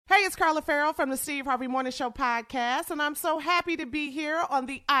it's Carla Farrell from the Steve Harvey Morning Show podcast, and I'm so happy to be here on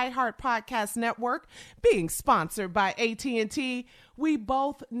the iHeart Podcast Network, being sponsored by AT&T. We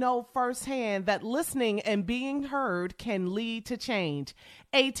both know firsthand that listening and being heard can lead to change.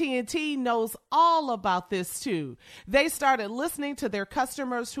 AT&T knows all about this too. They started listening to their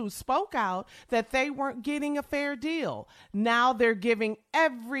customers who spoke out that they weren't getting a fair deal. Now they're giving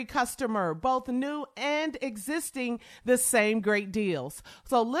every customer, both new and existing, the same great deals.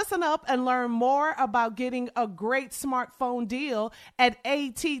 So listen up and learn more about getting a great smartphone deal at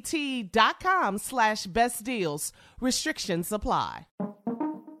att.com/best deals. Restrictions apply.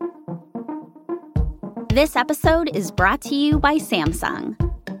 This episode is brought to you by Samsung.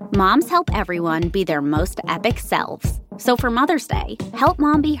 Moms help everyone be their most epic selves. So for Mother's Day, help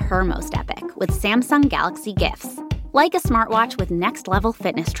mom be her most epic with Samsung Galaxy gifts. Like a smartwatch with next-level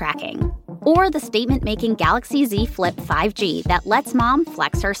fitness tracking. Or the statement-making Galaxy Z Flip 5G that lets mom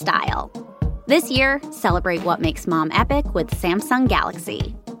flex her style. This year, celebrate what makes mom epic with Samsung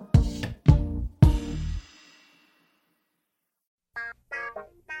Galaxy.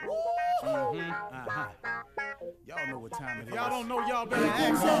 Y'all know what time it is. Y'all don't know, y'all better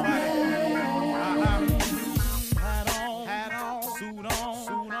ask somebody. Hat on, suit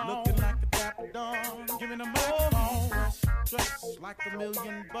on, looking like a dapper dawn. Giving them all dressed like $1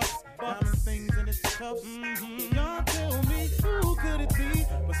 million bucks. Diamond things in its cuffs. Y'all tell me, who could it be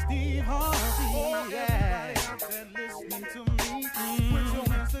but Steve Harvey? Oh, yeah. Everybody out there listening to me. Put your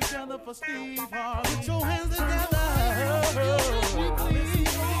hands together for Steve Harvey. Put your hands together.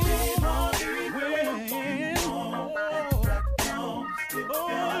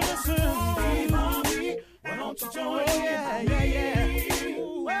 Why don't you join in?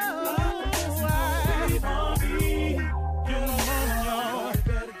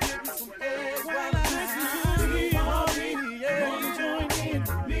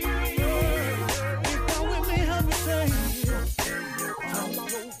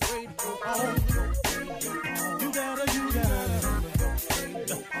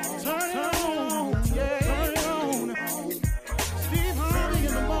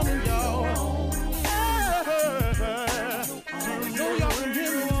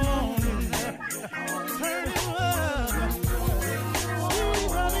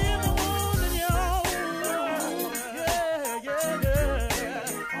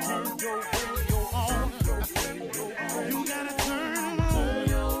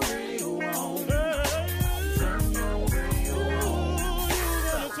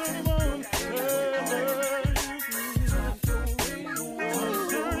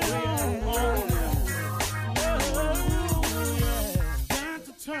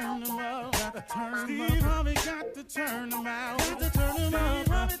 Steve Harvey got to turn them out. Got to turn them out.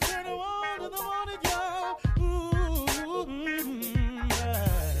 Harvey turn them on to the morning, y'all.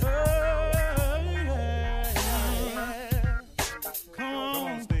 Come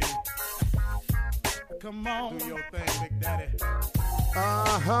on, Steve. Come on. Do your thing, Big Daddy.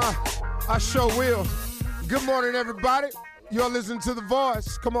 I sure will. Good morning, everybody. You're listening to The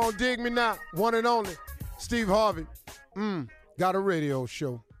Voice. Come on, dig me now. One and only, Steve Harvey. Got a radio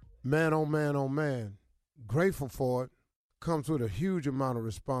show. Man, oh man, oh man. Grateful for it. Comes with a huge amount of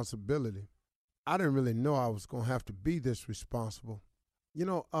responsibility. I didn't really know I was going to have to be this responsible. You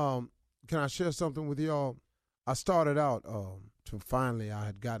know, can I share something with y'all? I started out to finally I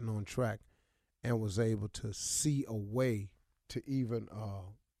had gotten on track and was able to see a way to even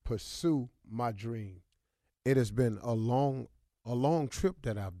pursue my dream. It has been a long trip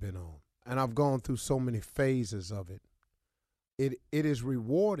that I've been on, and I've gone through so many phases of it. It is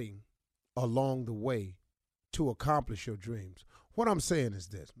rewarding along the way to accomplish your dreams. What I'm saying is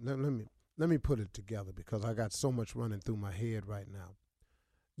this. Let me put it together because I got so much running through my head right now.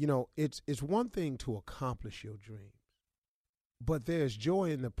 You know, it's one thing to accomplish your dreams, but there's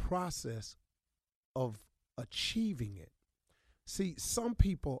joy in the process of achieving it. See, some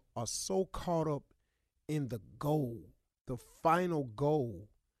people are so caught up in the goal, the final goal,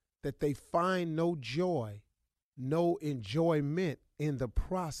 that they find no joy, no enjoyment in the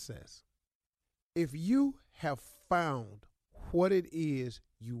process. If you have found what it is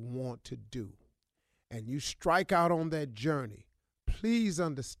you want to do and you strike out on that journey, please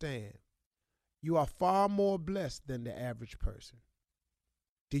understand you are far more blessed than the average person.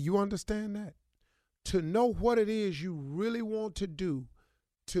 Do you understand that? To know what it is you really want to do,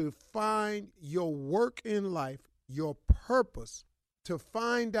 to find your work in life, your purpose, to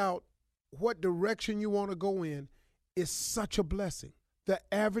find out what direction you want to go in is such a blessing. The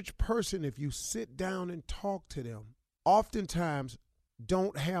average person, if you sit down and talk to them, oftentimes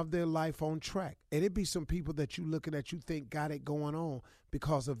don't have their life on track. And it be some people that you looking at, you think got it going on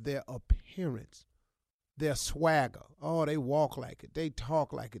because of their appearance, their swagger. Oh, they walk like it, they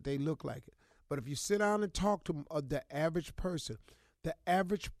talk like it, they look like it. But if you sit down and talk to the average person,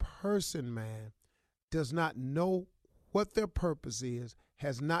 man, does not know what their purpose is,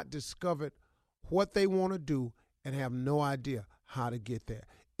 has not discovered what they want to do, and have no idea how to get there.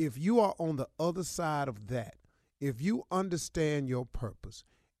 If you are on the other side of that, if you understand your purpose,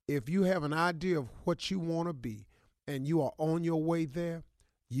 if you have an idea of what you want to be, and you are on your way there,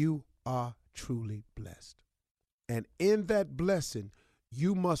 you are truly blessed. And in that blessing,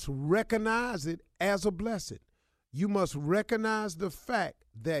 you must recognize it as a blessing. You must recognize the fact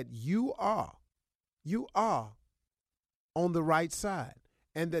that you are on the right side,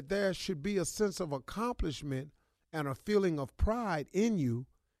 and that there should be a sense of accomplishment and a feeling of pride in you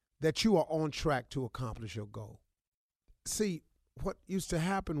that you are on track to accomplish your goal. See, what used to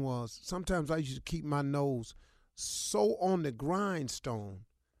happen was sometimes I used to keep my nose so on the grindstone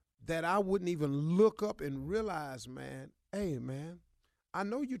that I wouldn't even look up and realize, man, hey, man, I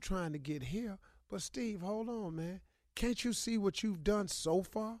know you're trying to get here, but Steve, hold on, man. Can't you see what you've done so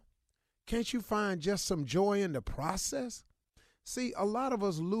far? Can't you find just some joy in the process? See, a lot of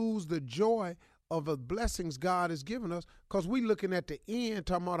us lose the joy of the blessings God has given us because we looking at the end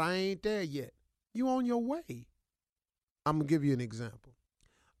talking about I ain't there yet. You on your way. I'm going to give you an example.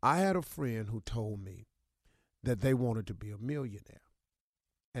 I had a friend who told me that they wanted to be a millionaire,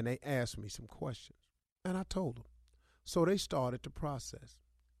 and they asked me some questions, and I told them. So they started the process,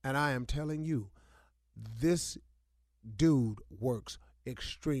 and I am telling you, this dude works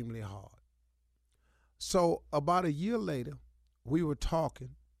extremely hard. So about a year later, we were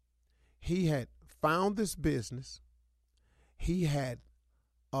talking. He had found this business. He had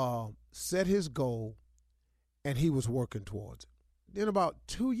set his goal, and he was working towards it. Then about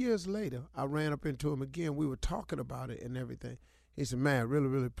 2 years later, I ran up into him again. We were talking about it and everything. He said, man, I really,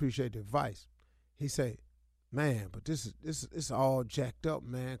 really appreciate the advice. He said, man, but this is all jacked up,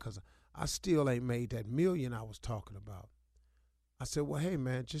 man, because I still ain't made that million I was talking about. I said, well, hey,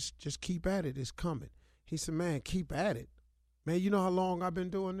 man, just keep at it. It's coming. He said, man, keep at it. Man, you know how long I've been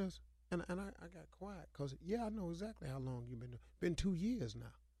doing this? And I got quiet because, yeah, I know exactly how long you've been doing it. Been 2 years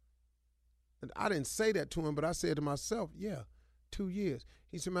now. And I didn't say that to him, but I said to myself, yeah, 2 years.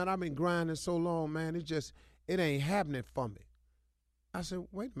 He said, man, I've been grinding so long, man, it ain't happening for me. I said,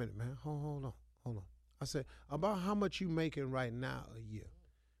 wait a minute, man, hold on. I said, about how much you making right now a year?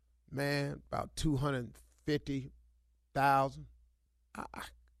 Man, about 250,000.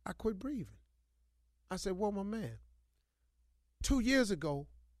 I quit breathing. I said, well, my man, 2 years ago,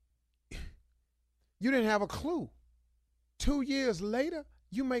 you didn't have a clue. 2 years later,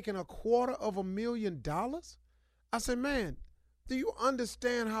 you making $250,000? I said, man, do you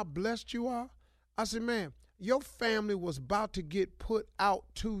understand how blessed you are? I said, man, your family was about to get put out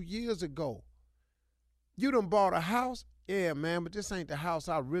 2 years ago. You done bought a house? Yeah, man, but this ain't the house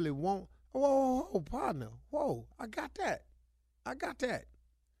I really want. Whoa, partner. Whoa, I got that. The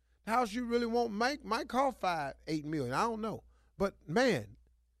house you really want might cost $8 million. I don't know. But, man,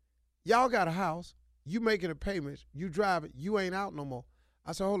 y'all got a house. You making the payments. You drive it. You ain't out no more.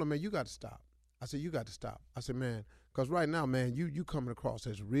 I said, hold on, man, you got to stop. I said, you got to stop. I said, man, because right now, man, you coming across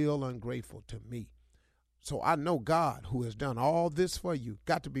as real ungrateful to me. So I know God, who has done all this for you,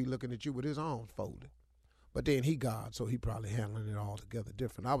 got to be looking at you with his arms folded. But then he God, so he probably handling it all together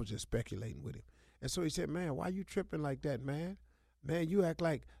different. I was just speculating with him. And so he said, man, why you tripping like that, man? Man, you act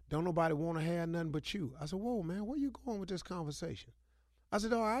like don't nobody want to have nothing but you. I said, whoa, man, where you going with this conversation? I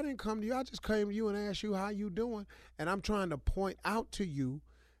said, oh, I didn't come to you. I just came to you and asked you how you doing. And I'm trying to point out to you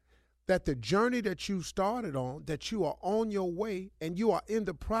that the journey that you started on, that you are on your way and you are in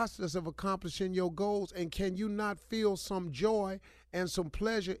the process of accomplishing your goals. And can you not feel some joy and some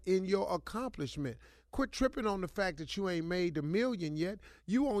pleasure in your accomplishment? Quit tripping on the fact that you ain't made the million yet.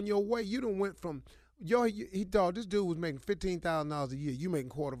 You on your way. You done went from, he thought this dude was making $15,000 a year. You making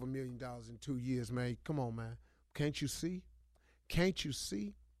 $250,000 in 2 years, man. Come on, man. Can't you see? Can't you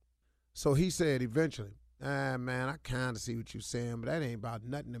see? So he said eventually, man, I kind of see what you're saying, but that ain't about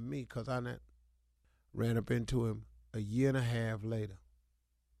nothing to me, because I ran up into him a year and a half later.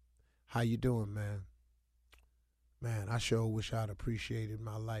 How you doing, man? Man, I sure wish I'd appreciated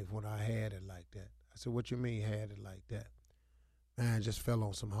my life when I had it like that. I said, what you mean had it like that? Man, I just fell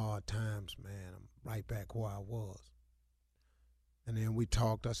on some hard times, man. I'm right back where I was. And then we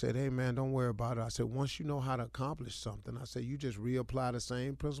talked. I said, hey, man, don't worry about it. I said, once you know how to accomplish something, I said, you just reapply the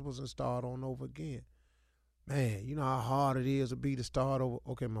same principles and start on over again. Man, you know how hard it is to start over?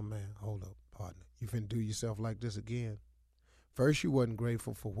 Okay, my man, hold up, partner. You finna do yourself like this again? First, you wasn't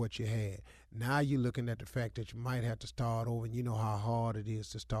grateful for what you had. Now you're looking at the fact that you might have to start over, and you know how hard it is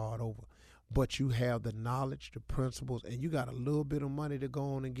to start over. But you have the knowledge, the principles, and you got a little bit of money to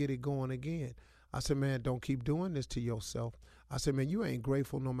go on and get it going again. I said, man, don't keep doing this to yourself. I said, man, you ain't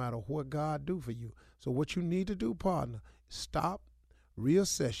grateful no matter what God do for you. So what you need to do, partner, stop,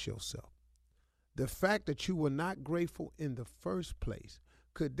 reassess yourself. The fact that you were not grateful in the first place,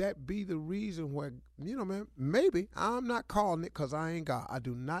 could that be the reason where, man, maybe, I'm not calling it because I ain't God. I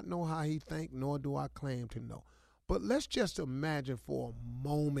do not know how he think, nor do I claim to know. But let's just imagine for a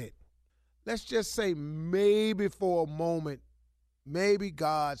moment. Let's just say maybe for a moment, maybe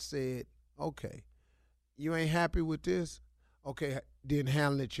God said, okay, you ain't happy with this? Okay, then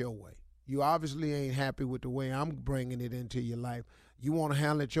handle it your way. You obviously ain't happy with the way I'm bringing it into your life. You want to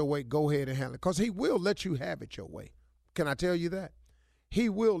handle it your way, go ahead and handle it. Because he will let you have it your way. Can I tell you that? He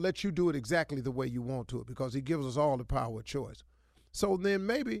will let you do it exactly the way you want to it because he gives us all the power of choice. So then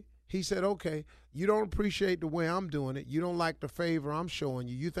maybe he said, okay, you don't appreciate the way I'm doing it. You don't like the favor I'm showing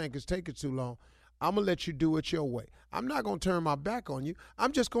you. You think it's taking too long. I'm going to let you do it your way. I'm not going to turn my back on you.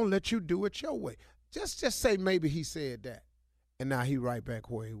 I'm just going to let you do it your way. Just say maybe he said that. And now he right back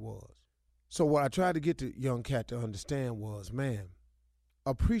where he was. So what I tried to get the young cat to understand was, man,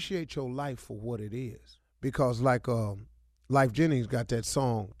 appreciate your life for what it is. Because like Life Jennings got that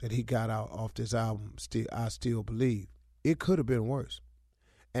song that he got out off this album, I Still Believe. It could have been worse.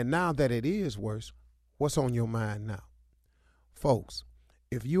 And now that it is worse, what's on your mind now? Folks,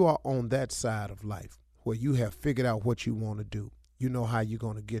 if you are on that side of life where you have figured out what you want to do, you know how you're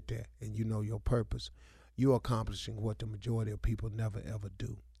going to get there, and you know your purpose, you're accomplishing what the majority of people never, ever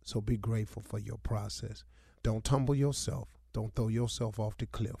do. So be grateful for your process. Don't tumble yourself. Don't throw yourself off the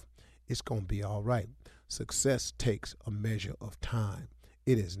cliff. It's going to be all right. Success takes a measure of time.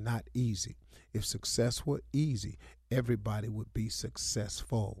 It is not easy. If success were easy, everybody would be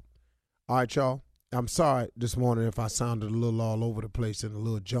successful. All right, y'all. I'm sorry this morning if I sounded a little all over the place and a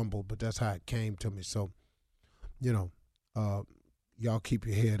little jumbled, but that's how it came to me. So, y'all keep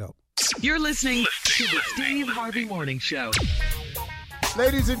your head up. You're listening to the Steve Harvey Morning Show.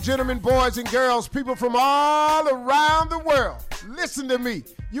 Ladies and gentlemen, boys and girls, people from all around the world, listen to me.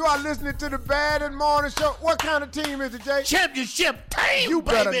 You are listening to the Bad and Morning Show. What kind of team is it, Jay? Championship team, you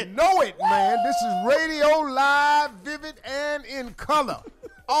baby. Better know it, man. This is radio, live, vivid, and in color.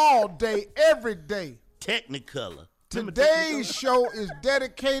 All day, every day. Technicolor. Today's show is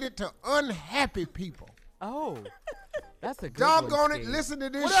dedicated to unhappy people. Oh, that's a good Doggone one, it, listen to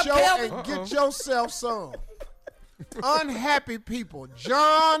this What up, show Kelvin? and get yourself some. Unhappy people.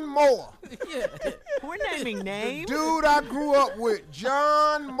 John Moore. Yeah. We're naming names. Dude I grew up with,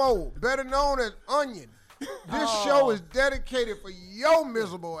 John Moore, better known as Onion. This show is dedicated for your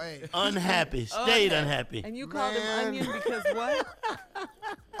miserable ass. Unhappy. Stayed unhappy. And you called him Man. Onion because what?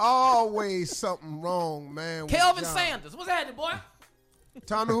 Always something wrong, man. with Kelvin John. Sanders. What's happening, boy?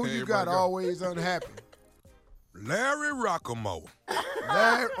 Tommy, who Hey, you got brother. always unhappy? Larry Rockamo.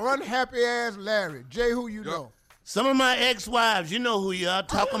 Larry, unhappy ass Larry. Jay, who you know? Some of my ex-wives, you know who you are.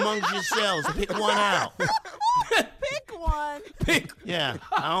 Talk amongst yourselves. Pick one out. Pick one. Yeah,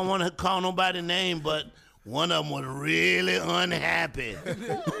 I don't want to call nobody name, but one of them was really unhappy.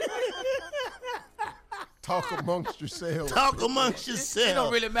 Talk amongst yourselves. Talk amongst It yourselves.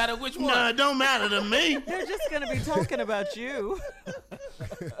 don't really matter which one. No, it don't matter to me. They're just going to be talking about you.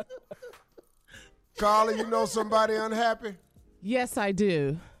 Carla, you know somebody unhappy? Yes, I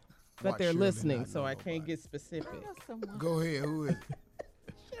do. But Why, they're surely listening, not so know I can't nobody. get specific. Go ahead, who is it?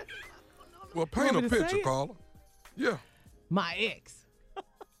 Well, paint Want a me to say picture, it? Carla. Yeah. My ex. Oh,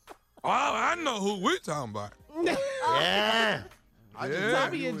 I know who we're talking about. Yeah. I just Yeah. told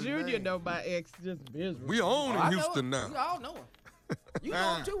Tommy you and his Junior name. know my ex just miserable. We own I in know Houston it. We now. all know him. You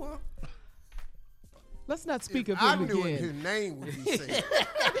know him too, huh? Let's not speak If of I him knew it, his again. name would be said.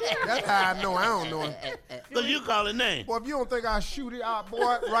 That's how I know I don't know him. Because you call it name. Boy, if you don't think I shoot it out,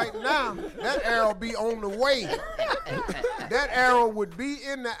 boy, right now, that arrow be on the way. That arrow would be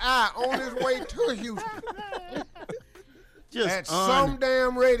in the eye on his way to Houston Just at some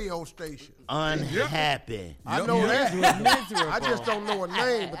damn radio station. unhappy. I know that. I just don't know a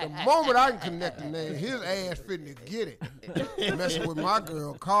name, but the moment I can connect the name, his ass fitting to get it. Messing with my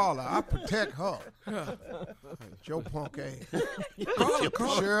girl, Carla, I protect her. Your punk ass.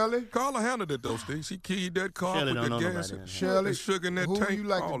 Shirley? Carla handled it, though, Steve. She keyed that car, Shirley put don't the know gas, nobody. Shirley, the sugar in that who tank. you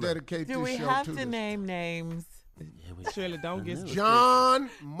like all to that. dedicate Do this we show have to? to name names? Shirley, don't get specific. John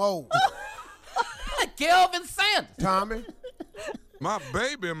Moe. Kelvin Sanders. Tommy, My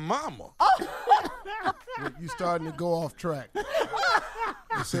baby mama. you starting to go off track.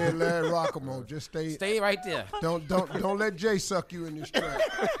 Said Larry Rockamo. Just Stay right there. Don't let Jay suck you in this trap.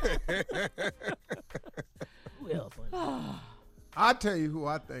 Who else? I'll tell you who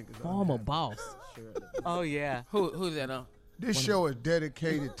I think is Former boss. Oh, yeah. Who's that? This show is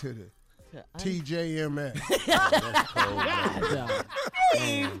dedicated to the TJMS.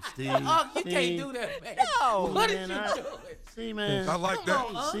 Steve. Oh, you can't do that, man. No. What did you do? See, man. I like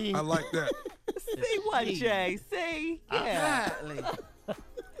that. See, I like that. See what, Jay? See? Yeah. Golly.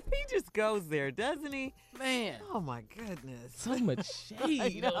 He just goes there, doesn't he? Man. Oh, my goodness. So much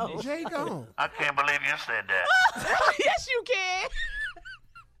shade on this. Jay gone. I can't believe you said that. Yes, you can.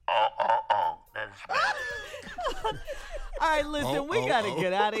 That's bad. All right, listen, we got to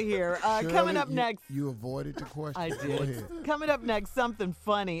get out of here. Coming Shirley, up next. You avoided the question. I Go did. ahead. Coming up next, something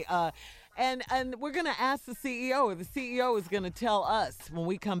funny. And we're going to ask the CEO. The CEO is going to tell us when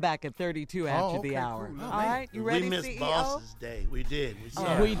we come back at 32 after the okay, hour. cool. All right, you ready, We missed CEO? Boss's Day. We did.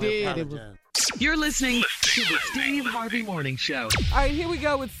 We did. It was- apologize. You're listening to the Steve Harvey Morning Show. All right, here we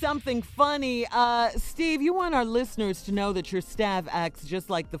go with something funny. Steve, you want our listeners to know that your staff acts just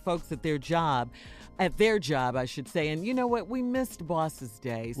like the folks at their job, I should say. And you know what? We missed Boss's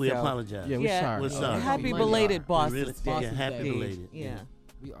Day. We so- apologize. Yeah, we Yeah. sorry. We're sorry. Happy We belated We Boss's really, Day. yeah, happy Day. belated. Yeah.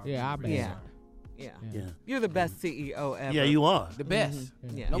 We are. Yeah, I bet. Yeah. Yeah. Yeah. You're the best CEO ever. Yeah, you are. The best.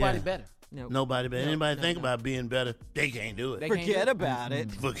 Yeah. Nobody Yeah. better. No. Nobody better. Anybody think about being better, they can't do it. They can't Forget do it. about it.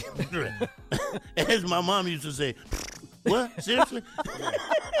 As my mom used to say, what? Seriously?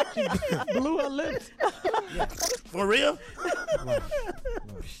 Blew her lips. For real?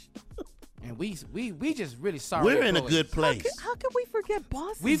 And we just really sorry. We're in a employees. good place. How could we forget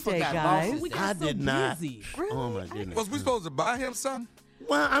Boss's We Day, forgot guys? Boss's Day. I did not. busy. Really? Oh, my goodness. Was we supposed to buy him something?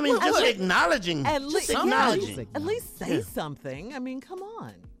 Well, I mean, just acknowledging. At Just least, acknowledging. at least say something. I mean, come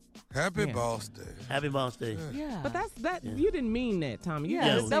on. Happy Boss Day. Happy Boss Day. Yeah. But that you didn't mean that, Tommy. You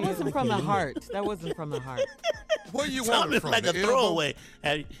yeah, just that said wasn't it. from the heart. That wasn't from the heart. Where you want Something it from? like a The elbow? throwaway.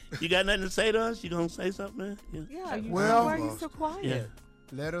 You got nothing to say to us? You gonna say something, man? Yeah. Yeah. Well- why are you so quiet? Yeah.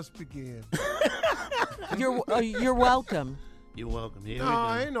 Let us begin. You're welcome. You're welcome. Here No, we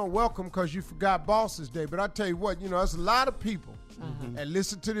go. ain't no welcome because you forgot Boss's Day. But I tell you what, there's a lot of people that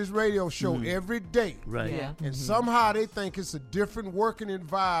listen to this radio show every day. Right. Yeah. And somehow they think it's a different working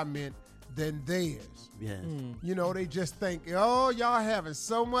environment than theirs. Yes. They just think, oh, y'all having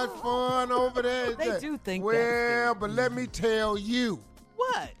so much fun over there. They do think that, Well, Steve. but let me tell you,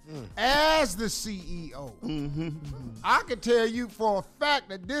 What? as the CEO, I can tell you for a fact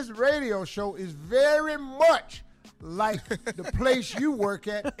that this radio show is very much like the place you work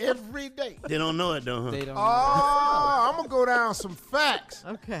at every day. They don't know it, though, huh? They don't. Oh, I'm going to go down some facts.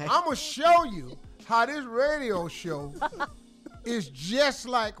 Okay. I'm going to show you how this radio show is just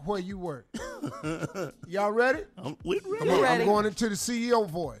like where you work. Y'all ready? We're ready. Come on, ready. I'm going into the CEO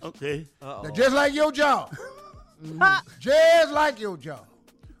voice. Okay. Now, just like your job. Just like your job.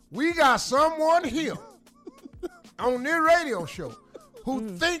 We got someone here on this radio show who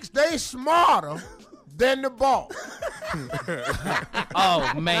thinks they smarter than the boss.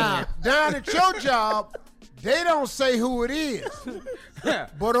 Oh man. Down at your job, they don't say who it is.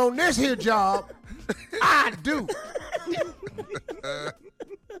 But on this here job, I do.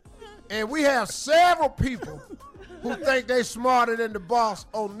 And we have several people who think they smarter than the boss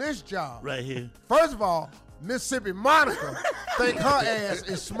on this job. Right here. First of all, Mississippi Monica think her ass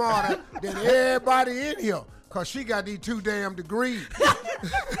is smarter than everybody in here because she got these 2 damn degrees.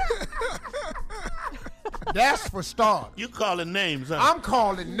 That's for starters. You calling names, huh? I'm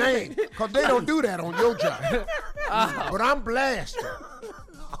calling names because they don't do that on your job. But I'm blasting.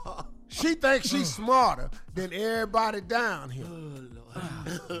 She thinks she's smarter than everybody down here.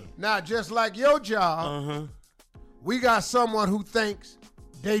 Now, just like your job, we got someone who thinks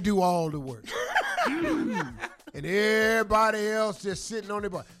they do all the work. And everybody else just sitting on their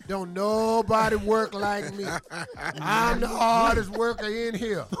butt. Don't nobody work like me. I'm the hardest worker in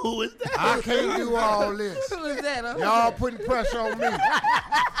here. Who is that? I can't do all this. Who is that? Huh? Y'all putting pressure on me.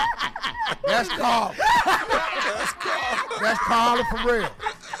 That's Carl. That's Carla for real.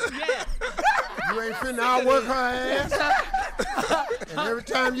 You ain't finna outwork her ass. And every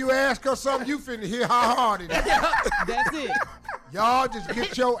time you ask her something, you finna hear how hard it is. That's it. Y'all just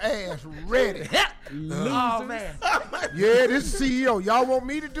get your ass ready. Oh man. Yeah, this is CEO. Y'all want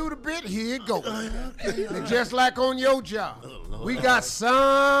me to do the bit? Here it goes. And just like on your job, we got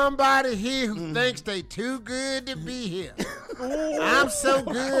somebody here who thinks they too good to be here. I'm so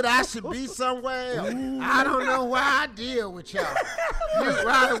good, I should be somewhere else. I don't know why I deal with y'all.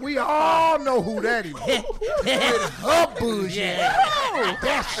 Right, we all know who that is. With her bougie ass.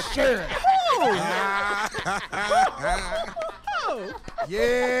 That's Shirley.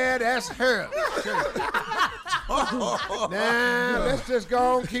 Yeah, that's her. Now, let's just go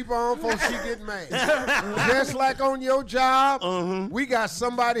on, keep on before she get mad. Just like on your job, we got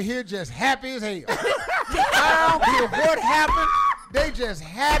somebody here just happy as hell. I don't care what happened. They just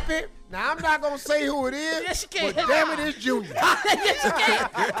happy. Now, I'm not going to say who it is, Yes, you can. but damn it, it's Junior. Yes, you can.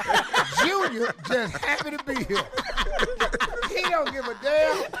 Junior just happy to be here. He don't give a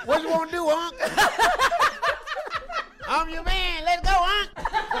damn. What you want to do, Unc? I'm your man. Let's go, Unc.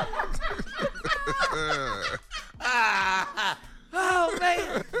 Oh,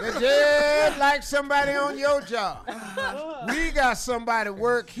 man. That's just like somebody on your job. We got somebody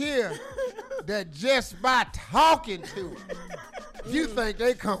work here that just by talking to them, you think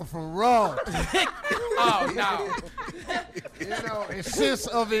they come from raw. Oh, no. You know, a sense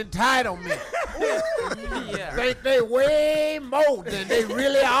of entitlement. Yeah. Think they way more than they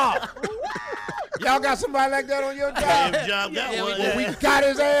really are. Y'all got somebody like that on your job? Job got one. Well, we got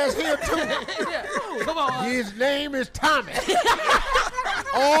his ass here, too. Yeah. Come on. His name is Tommy.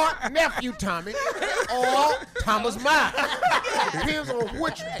 Or nephew Tommy. Or Thomas Miles. Depends on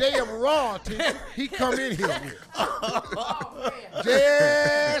which day of royalty he come in here with.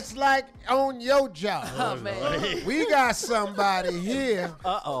 Just like on your job. Oh, man. We got somebody here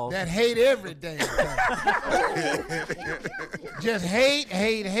that hate every damn thing. Just hate.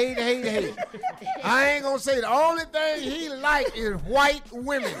 I ain't gonna say the only thing he like is white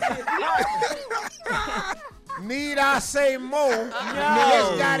women. Need I say more?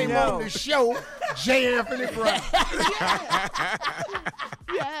 Just got him on the show, J. Anthony Brown.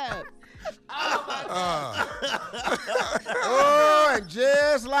 Yes. Oh, and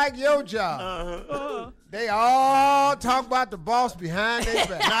just like your job, they all talk about the boss behind their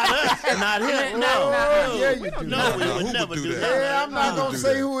back. Not us. Not him. No. Yeah, you do. No, we Who would would never do do that? that. Yeah, I'm not gonna do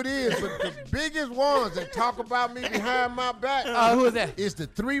say that. who it is, but the biggest ones that talk about me behind my back Who is that? is the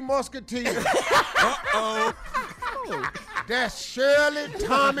Three Musketeers. Uh-oh. That's Shirley,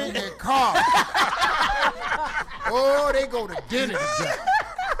 Tommy, and Carl. Oh, they go to dinner together.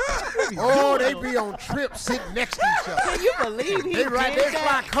 Oh, they be on trips sitting next to each other. Can you believe he They right, did that's that?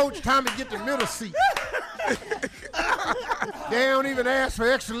 why Coach Tommy get the middle seat. They don't even ask for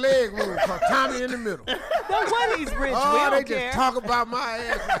extra leg room because Tommy in the middle. So what? He's rich. Oh, we they don't just care. talk about my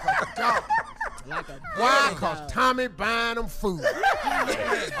ass like a dog. Why? Because Tommy buying them food.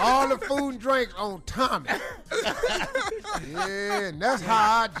 All the food and drinks on Tommy. Yeah, and that's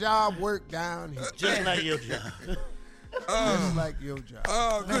how our job work down here. Just like your job. Just like your job.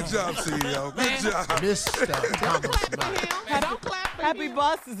 Oh, good job, CEO. Good job. Mr. Thomas Miles. Don't clap for Happy him.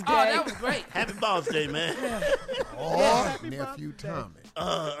 Boss's Day. Oh, that was great. Happy boss day, man. Or nephew Tommy.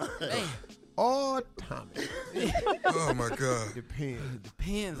 Or Tommy. Oh, my God. Depends.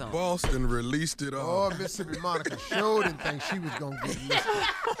 Depends on. Boston released it all. Or Mississippi Monica sure didn't think she was going to get listed.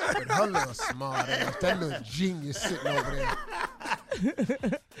 But her little smart ass, that little genius sitting over there. We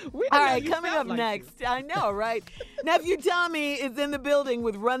didn't All know right, you coming felt up like next. I know, right? Nephew Tommy is in the building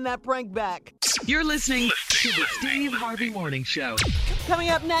with Run That Prank Back. You're listening to the Steve Harvey Morning Show. Coming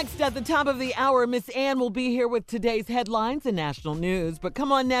up next at the top of the hour, Miss Ann will be here with today's headlines and national news. But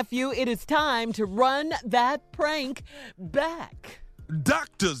come on, nephew, it is time to run that prank back.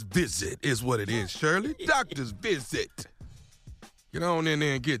 Doctor's visit is what it is, Shirley. Doctor's visit. Get on in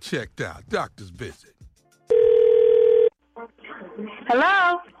there and get checked out. Doctor's visit.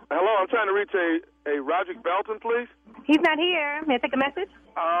 Hello? Hello, I'm trying to reach a Roderick Belton, please. He's not here. May I take a message?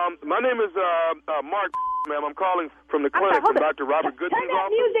 My name is Mark, ma'am. I'm calling from the I'm clinic sorry, from hold Dr. Robert Turn Goodson's that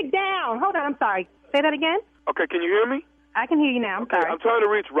office. music down. Hold on, I'm sorry. Say that again. Okay, can you hear me? I can hear you now. I'm Okay, sorry. I'm trying to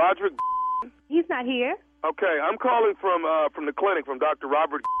reach Roderick. He's not here. Okay, I'm calling from the clinic from Dr.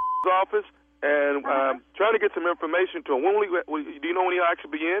 Robert office, and trying to get some information to him. When do you know when he'll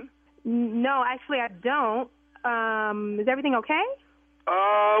actually be in? No, actually, I don't. Is everything okay?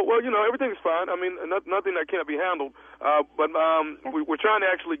 Well, everything's fine. I mean, nothing that can't be handled. But we're trying to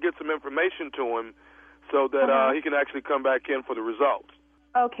actually get some information to him so that he can actually come back in for the results.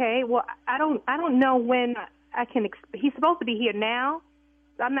 Okay. Well, I don't know when I can. He's supposed to be here now.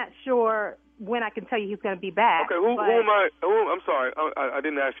 I'm not sure when I can tell you he's going to be back. Okay. Who am I? I'm sorry. I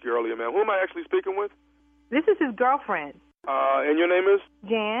didn't ask you earlier, ma'am. Who am I actually speaking with? This is his girlfriend. And your name is?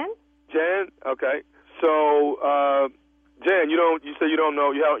 Jan. Jan. Okay. So, Jan, you say you don't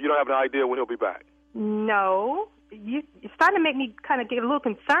know. You don't have an idea when he'll be back. No. You're starting to make me kind of get a little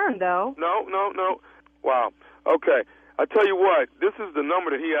concerned, though. No. Wow. Okay. I tell you what. This is the number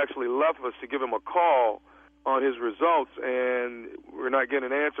that he actually left us to give him a call on his results, and we're not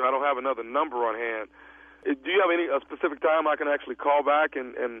getting an answer. I don't have another number on hand. Do you have a specific time I can actually call back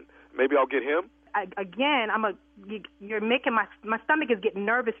and maybe I'll get him? you're making my stomach is getting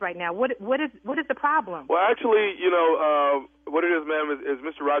nervous right now. What is the problem? Well, actually, what it is, ma'am, is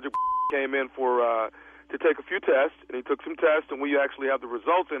Mr. Roger came in to take a few tests, and he took some tests, and we actually have the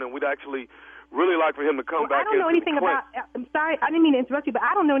results in, and we'd actually really like for him to come back. I don't know anything about. I'm sorry, I didn't mean to interrupt you, but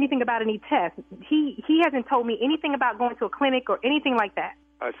I don't know anything about any tests. He hasn't told me anything about going to a clinic or anything like that.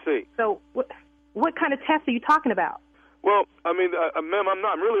 I see. So what kind of tests are you talking about? Well, I mean, ma'am,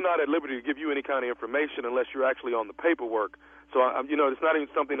 I'm really not at liberty to give you any kind of information unless you're actually on the paperwork. So, it's not even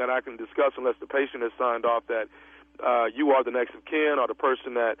something that I can discuss unless the patient has signed off that you are the next of kin or the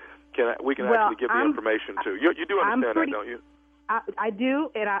person that we can actually give the information to. You do understand that, don't you? I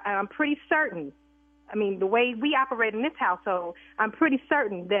do, and I'm pretty certain. I mean, the way we operate in this household, I'm pretty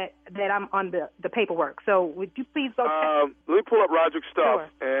certain that I'm on the paperwork. So would you please go check? Let me pull up Roger's stuff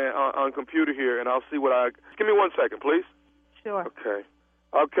and on computer here, and I'll see what give me 1 second, please. Sure.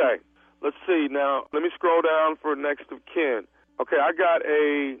 Okay. Let's see. Now, let me scroll down for next of kin. Okay, I got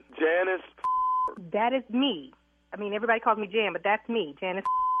a Janice. That is me. I mean, everybody calls me Jan, but that's me, Janice.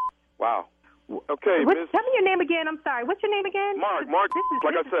 Wow. Okay, Tell me your name again. I'm sorry. What's your name again? Mark.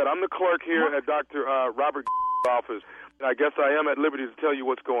 Like I said, I'm the clerk here at Dr. Robert office. I guess I am at liberty to tell you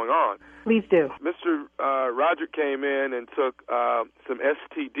what's going on. Please do. Mr. Roger came in and took some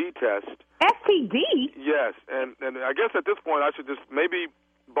STD tests. STD? Yes, and I guess at this point I should just maybe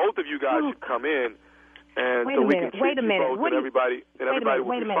both of you guys should come in, and wait so a we minute. can treat you both, and everybody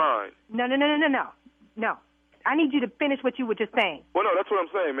will be fine. No. I need you to finish what you were just saying. Well, no, that's what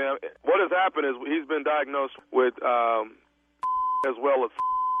I'm saying, man. What has happened is he's been diagnosed with as well as.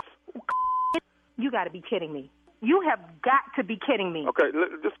 You got to be kidding me. You have got to be kidding me. Okay,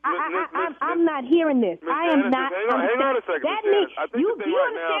 I'm not hearing this. I am not. Hang on a second. That means, do you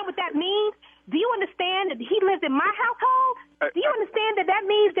understand what that means? Do you understand that he lives in my household? Do you understand that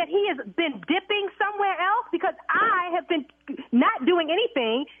means that he has been dipping somewhere else? Because I have been not doing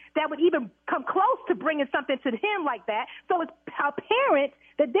anything that would even come close to bringing something to him like that. So it's apparent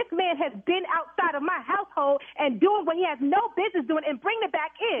that this man has been outside of my household and doing what he has no business doing and bringing it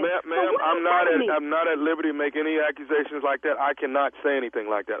back in. Ma'am, I'm not at liberty to make any accusations like that. I cannot say anything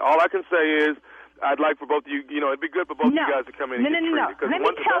like that. All I can say is I'd like for both of you, it'd be good for both of you guys to come in and get treated. Because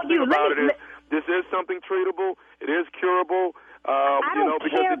one thing about it is this is something treatable. It is curable. I don't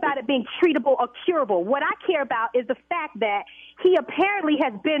care about it being treatable or curable. What I care about is the fact that he apparently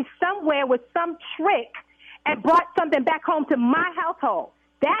has been somewhere with some trick and brought something back home to my household.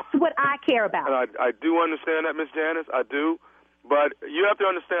 That's what I care about. And I do understand that, Miss Janice. I do. But you have to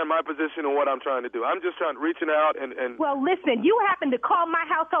understand my position and what I'm trying to do. I'm just reaching out and. Well, listen, you happen to call my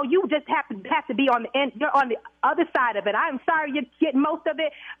household. You just have to be on the end. You're on the other side of it. I'm sorry you're getting most of it,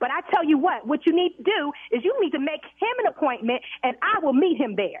 but I tell you what you need to do is you need to make him an appointment, and I will meet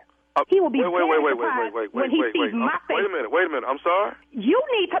him there. He will be surprised when he sees my face. Wait a minute. I'm sorry? You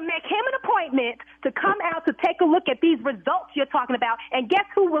need to make him an appointment to come out to take a look at these results you're talking about, and guess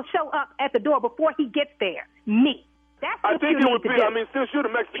who will show up at the door before he gets there? Me. That's what I think you it would need to be. do. I mean, since you're the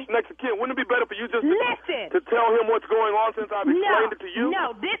next of kin, wouldn't it be better for you just to tell him what's going on since I've explained it to you?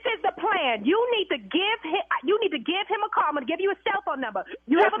 No, this is the plan. You need to give him a call. I'm going to give you a cell phone number.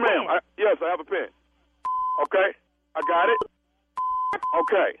 You have a pen? Yes, I have a pen. Okay, I got it.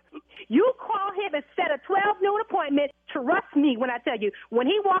 Okay. You call him and set a 12 noon appointment. Trust me when I tell you, when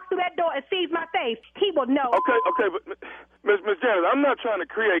he walks through that door and sees my face, he will know. Okay, but Miss Janet, I'm not trying to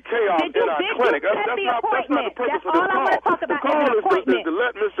create chaos in our clinic. That's not the purpose of this call. All I want to talk about is an appointment. Is to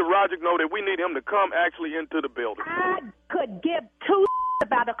let Mr. Roderick know that we need him to come actually into the building. I could give two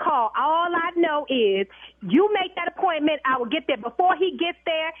about a call. All I know is you make that appointment, I will get there before he gets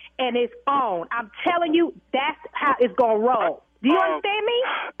there, and it's on. I'm telling you, that's how it's going to roll. Do you understand me?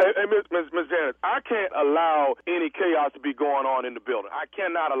 Hey, Miss Janet, I can't allow any chaos to be going on in the building. I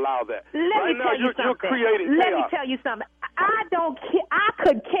cannot allow that. Let me tell you something. You're creating chaos. Let me tell you something. I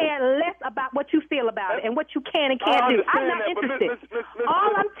could care less about what you feel about it and what you can and can't do. I'm not interested.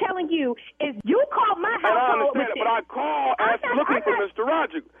 All I'm telling you is you call my household. I understand that, but I called looking for Mr.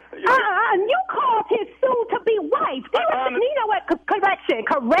 Roger. You called his soon-to-be wife. You know what?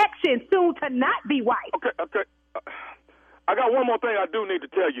 Correction, soon-to-not-be wife. Okay. I got one more thing I do need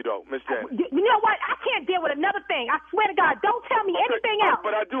to tell you, though, Miss Janet. You know what? I can't deal with another thing. I swear to God, don't tell me anything else.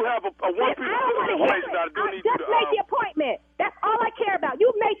 But I do have a one piece of information that I do need you to... Just make the appointment. That's all I care about.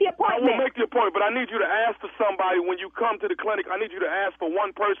 You make the appointment. I will make the appointment, but I need you to ask for somebody when you come to the clinic. I need you to ask for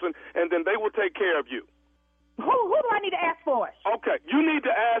one person, and then they will take care of you. Who do I need to ask for? Okay, you need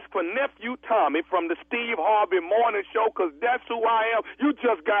to ask for Nephew Tommy from the Steve Harvey Morning Show, because that's who I am. You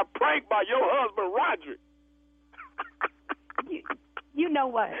just got pranked by your husband, Roger. You know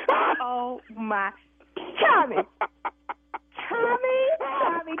what? Oh, my. Tommy,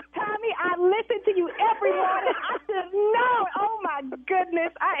 I listen to you every morning. I should know. Oh, my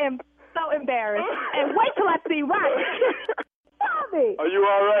goodness. I am so embarrassed. And wait till I see Robin. Tommy. Are you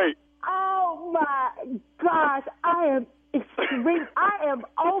all right? Oh, my gosh. I am extreme. I am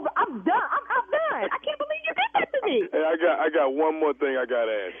over. I'm done. I'm done. I can't believe you did that to me. Hey, I got one more thing I got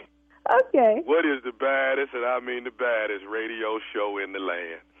to ask. Okay. What is the baddest, and I mean the baddest, radio show in the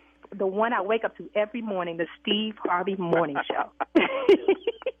land? The one I wake up to every morning, the Steve Harvey Morning Show.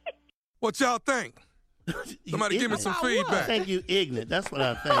 What y'all think? Somebody give me some feedback. I think you ignorant. That's what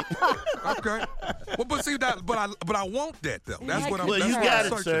I think. Okay. Well, but see that, but I want that though. That's what I'm. Well, that's you what got I'm it,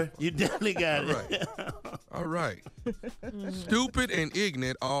 searching sir. You definitely got it. All right. Stupid and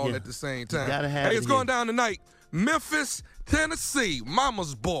ignorant all at the same time. gotta have hey, it it's going here. down tonight. Memphis, Tennessee.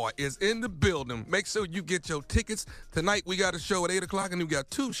 Mama's Boy is in the building. Make sure you get your tickets. Tonight we got a show at 8 o'clock, and we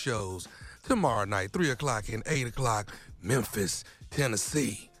got two shows tomorrow night, 3 o'clock and 8 o'clock. Memphis,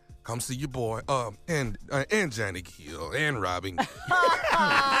 Tennessee. Come see your boy, and Johnny Gill, and Robin. Hey,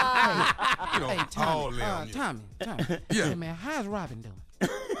 Tommy. All them. Tommy. Yeah. Hey, man, how's Robin doing?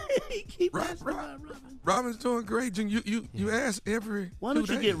 Robin's doing great. You ask every. Why don't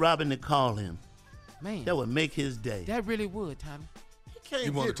 2 you days. get Robin to call him? Man, That would make his day. that really would, Tommy.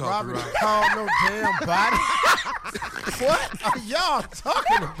 You want to talk Robin to to Robin? call no damn body. What are y'all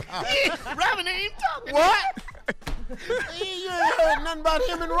talking about? Robin ain't even talking. What? You ain't heard nothing about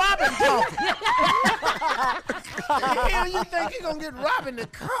him and Robin talking. The hell you think you gonna get Robin to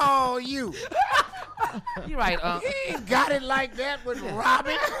call you? You're right, He ain't got it like that with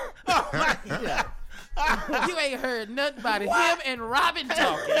Robin. You ain't heard nothing about it. Him and Robin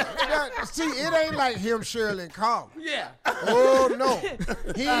talking. See, it ain't like him, Shirley, and Carl. Yeah. Oh, no.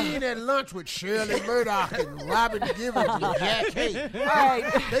 He ain't at lunch with Shirley Murdoch and Robin Givens and Jack Hay.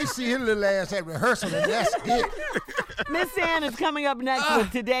 right. They see his little ass at rehearsal, and that's it. Miss Ann is coming up next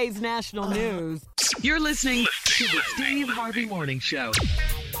with today's national news. You're listening to the Steve Harvey Morning Show.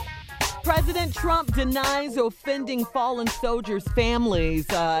 President Trump denies offending fallen soldiers' families.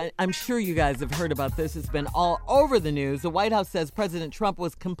 I'm sure you guys have heard about this. It's been all over the news. The White House says President Trump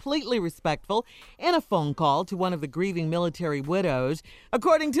was completely respectful in a phone call to one of the grieving military widows.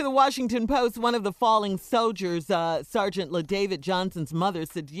 According to the Washington Post, one of the fallen soldiers, Sergeant LaDavid Johnson's mother,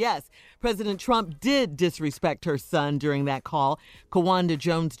 said yes, President Trump did disrespect her son during that call. Kawanda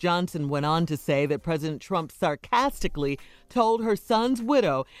Jones Johnson went on to say that President Trump sarcastically told her son's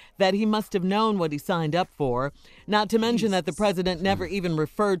widow that he must have known what he signed up for. Not to mention that the president never even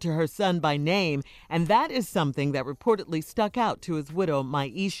referred to her son by name, and that is something that reportedly stuck out to his widow,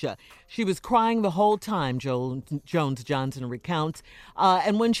 Maisha. She was crying the whole time, Jones Johnson recounts,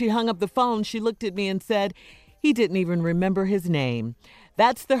 and when she hung up the phone, she looked at me and said, he didn't even remember his name.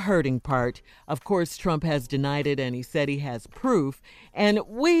 That's the hurting part. Of course, Trump has denied it, and he said he has proof. And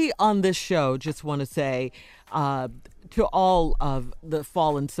we on this show just want to say to all of the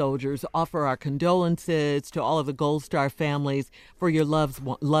fallen soldiers, offer our condolences to all of the Gold Star families for your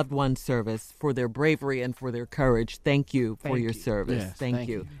loved one's service, for their bravery and for their courage. Thank you for your service. Yes, thank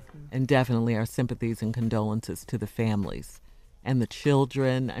you. And definitely our sympathies and condolences to the families and the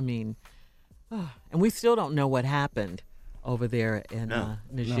children. I mean, and we still don't know what happened over there in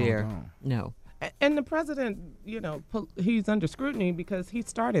Niger. No. And the president, he's under scrutiny because he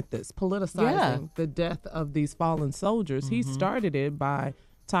started this, politicizing the death of these fallen soldiers. Mm-hmm. He started it by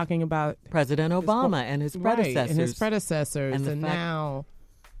talking about President Obama and his predecessors. And now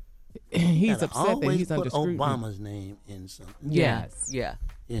he's upset that he's under scrutiny. Obama's name in something. Yes. Yeah.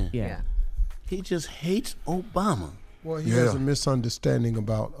 He just hates Obama. Well, he has a misunderstanding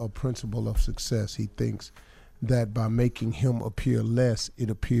about a principle of success. He thinks that by making him appear less,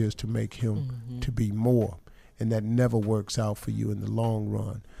 it appears to make him to be more. And that never works out for you in the long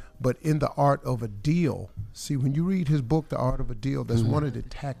run. But in The Art of a Deal, see, when you read his book, The Art of a Deal, that's one of the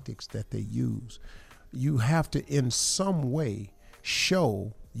tactics that they use. You have to, in some way,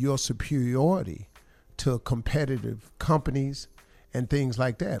 show your superiority to competitive companies and things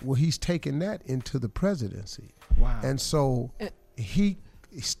like that. Well, he's taken that into the presidency. Wow. And so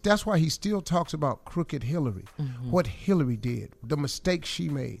that's why he still talks about crooked Hillary, what Hillary did, the mistakes she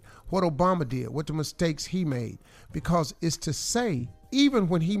made, what Obama did, what the mistakes he made. Because it's to say, even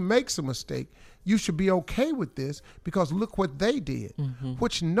when he makes a mistake, you should be okay with this because look what they did,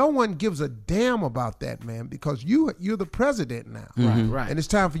 which no one gives a damn about that, man, because you're the president now. Right. And it's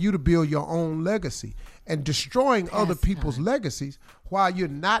time for you to build your own legacy. And destroying other people's legacies while you're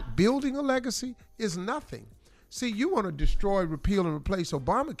not building a legacy is nothing. See, you want to destroy, repeal, and replace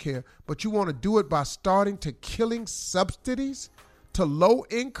Obamacare, but you want to do it by starting to killing subsidies to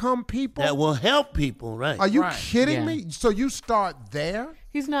low-income people? That will help people, right? Are you Right. kidding me? So you start there?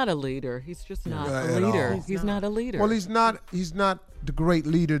 He's not a leader. He's just not Not a at leader. all. He's not a leader. Well, he's not the great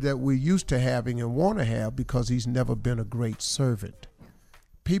leader that we're used to having and want to have because he's never been a great servant.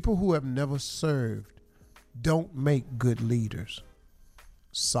 People who have never served don't make good leaders.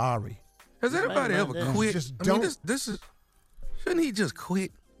 Sorry. Has anybody ever quit? Just I mean, don't. this is. Shouldn't he just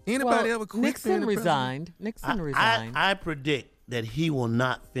quit? Anybody Well, ever quit? Nixon being the president? resigned. Nixon resigned. I predict that he will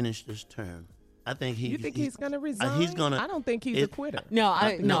not finish this term. I think You think he's going to resign? He's gonna. I don't think he's a quitter. No,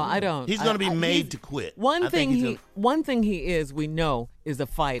 I don't. He's going to be made to quit. One I thing think he is, we know, is a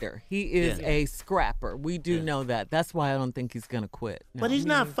fighter. He is a scrapper. We do know that. That's why I don't think he's going to quit. No. But he's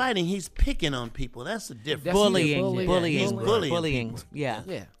not fighting. He's picking on people. That's the difference. Bullying. He's bullying. people. Yeah.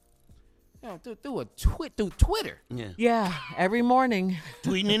 Yeah. You know, through Twitter. Yeah. Yeah. Every morning.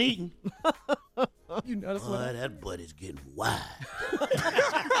 Tweeting and eating. You notice Boy, that butt is getting wide.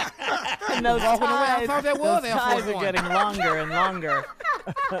 And those Walking away, I ties, thought that was those Air ties Force are One. getting longer and longer.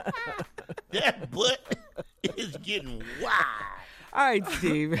 That butt is getting wide. All right,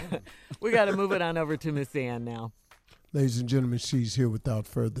 Steve. We got to move it on over to Miss Ann now. Ladies and gentlemen, she's here without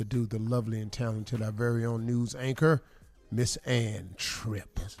further ado, the lovely and talented, our very own news anchor, Miss Ann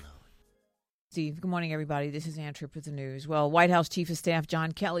Tripp. Steve, good morning, everybody. This is Ann Tripp with the news. Well, White House Chief of Staff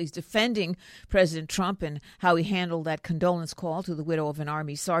John Kelly's defending President Trump and how he handled that condolence call to the widow of an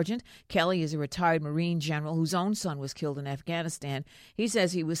Army sergeant. Kelly is a retired Marine general whose own son was killed in Afghanistan. He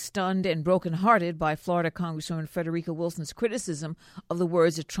says he was stunned and brokenhearted by Florida Congresswoman Frederica Wilson's criticism of the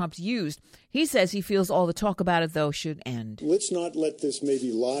words that Trump used. He says he feels all the talk about it, though, should end. Let's not let this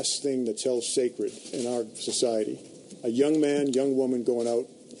maybe last thing that's held sacred in our society. A young man, young woman going out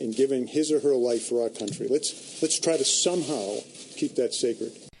and giving his or her life for our country. Let's try to somehow keep that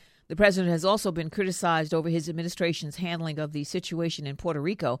sacred. The president has also been criticized over his administration's handling of the situation in Puerto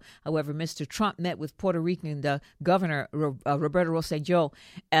Rico. However, Mr. Trump met with Puerto Rican Governor Roberto Rosselló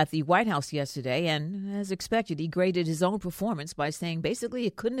at the White House yesterday, and as expected, he graded his own performance by saying basically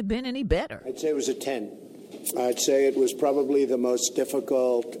it couldn't have been any better. I'd say it was a 10. I'd say it was probably the most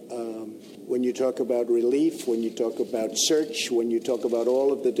difficult when you talk about relief, when you talk about search, when you talk about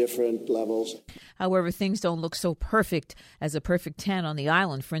all of the different levels. However, things don't look so perfect as a perfect 10 on the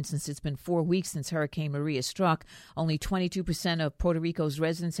island. For instance, it's been 4 weeks since Hurricane Maria struck. Only 22% of Puerto Rico's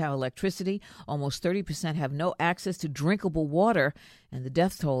residents have electricity. Almost 30% have no access to drinkable water. And the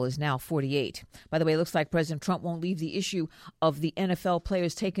death toll is now 48. By the way, it looks like President Trump won't leave the issue of the NFL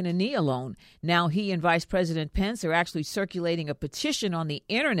players taking a knee alone. Now he and Vice President Pence are actually circulating a petition on the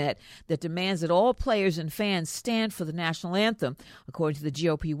internet that demands that all players and fans stand for the national anthem. According to the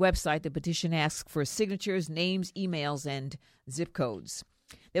GOP website, the petition asks for signatures, names, emails, and zip codes.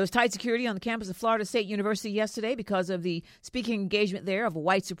 There was tight security on the campus of Florida State University yesterday because of the speaking engagement there of a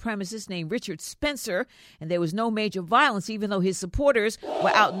white supremacist named Richard Spencer, and there was no major violence, even though his supporters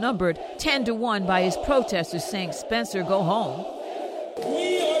were outnumbered 10-1 by his protesters saying, "Spencer, go home."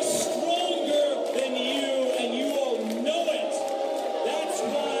 We are stronger than you, and you all know it. That's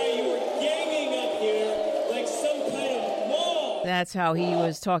why you're ganging up here like some kind of mob. That's how he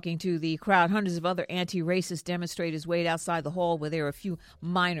was talking to the crowd. Hundreds of other anti-racist demonstrators waited outside the hall where there were a few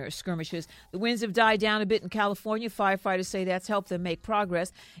minor skirmishes. The winds have died down a bit in California. Firefighters say that's helped them make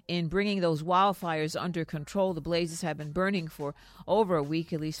progress in bringing those wildfires under control. The blazes have been burning for over a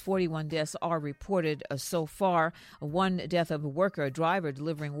week. At least 41 deaths are reported so far. One death of a worker, a driver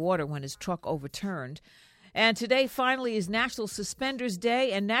delivering water when his truck overturned. And today, finally, is National Suspenders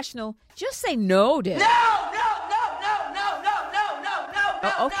Day and National Just Say No Day.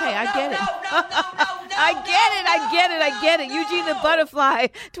 Okay, I get it. I get it. Eugene the Butterfly,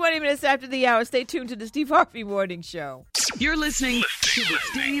 20 minutes after the hour. Stay tuned to the Steve Harvey Morning Show. You're listening to the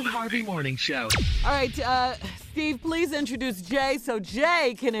Steve Harvey Morning Show. All right, Steve, please introduce Jay so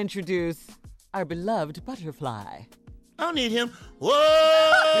Jay can introduce our beloved butterfly. I don't need him.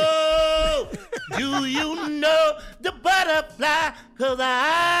 Whoa! Do you know the butterfly? 'Cause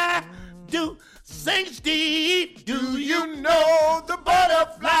I do. Sing, Steve. Do you know the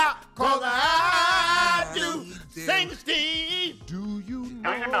butterfly? 'Cause I do. Sing, Steve. Do you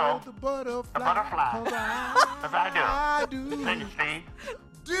know the butterfly? 'Cause I do. Sing, Steve.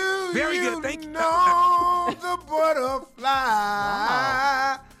 Do Very you good. Thank you. know the butterfly?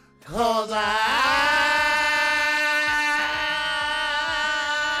 'Cause I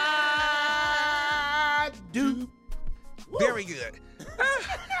do. Very good.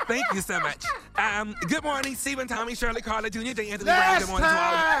 Thank you so much. Good morning, Stephen, Tommy, Shirley, Carla, Jr., J. Anthony Brown. Good morning to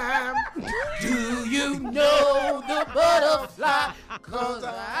all of you. Do you know the butterfly? 'Cause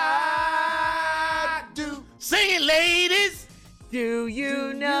I do. Sing it, ladies. Do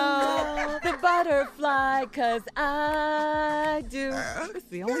you know the butterfly? 'Cause I do. It's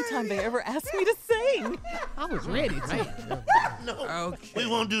the only time they ever asked me to sing. I was ready to. No, we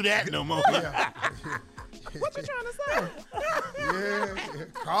won't do that no more. What you trying to say? Yeah.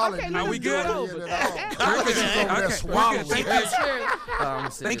 Call it. Are we good? Okay.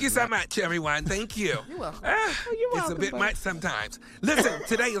 Thank you so much, everyone. Thank you. You're welcome. It's a bit much sometimes. Listen,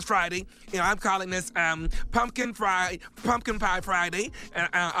 today is Friday. I'm calling this Pumpkin Pie Friday. And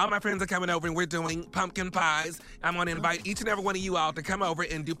all my friends are coming over, and we're doing pumpkin pies. I'm going to invite each and every one of you all to come over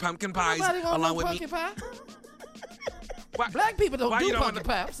and do pumpkin pies Nobody gonna along do with pumpkin me. pie? Why- Black people don't why do you don't pumpkin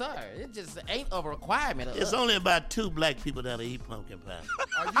wanna- pie. I'm sorry. It just ain't a requirement of It's us. only about 2 black people that'll eat pumpkin pie.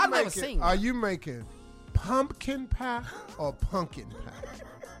 I've never seen Are you making pumpkin pie or pumpkin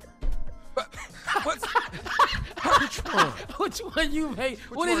pie? Which one? Which one you make?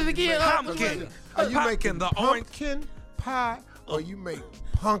 What is one it you again? make? Pumpkin. Are you Pumpkin, making the orange. pumpkin pie or you make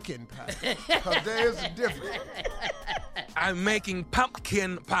pumpkin pie? Because there's a difference. I'm making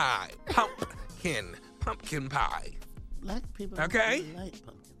pumpkin pie. Pumpkin pie. Black people Okay. don't really like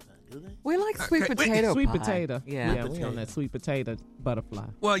pumpkin pie, do they? We like sweet Okay, wait. potato Sweet pie. potato. Yeah. we on that sweet potato butterfly.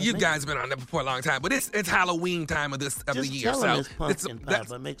 Well, you guys have been on that for a long time, but it's Halloween time of the Just year, tell them so it's pumpkin pie, that's-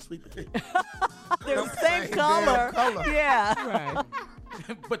 but make sweet potato. They're the same color. Yeah. Right.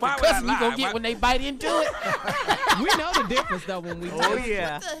 But Why the would I cussing you lie? gonna get Why- when they bite into it? We know the difference though when we Oh, taste it.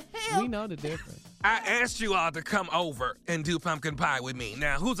 yeah. We know the difference. I asked you all to come over and do pumpkin pie with me.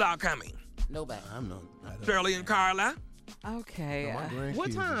 Now, who's all coming? Nobody. I'm not. Shirley and Carla, Okay.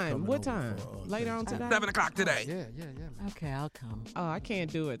 What time? What time? Later on today? 7 o'clock today. Okay, I'll come. Oh, I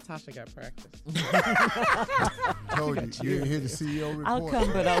can't do it. Tasha got practice. Told you. You didn't hear the CEO report. I'll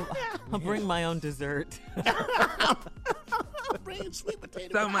come, but I'll bring my own dessert. Bring sweet potato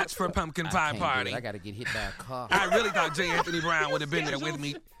So pie. much for pumpkin I pie can't do party. it. I gotta get hit by a car. I really thought J. Anthony Brown would have been there with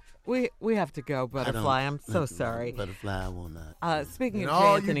me. We have to go, I don't- Butterfly. I'm so nothing wrong sorall with Butterfly, I will not. Speaking And of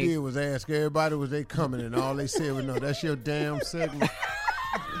all J. Anthony, you did was ask everybody was they coming, and all they said was, no, that's your damn segment.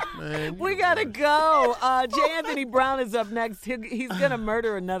 Man, we gotta go. J. Anthony Brown is up next. He's gonna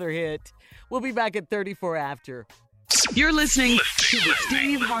murder another hit. We'll be back at 34 after. You're listening to the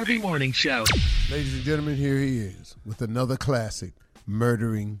Steve Harvey Morning Show. Ladies and gentlemen, here he is with another classic,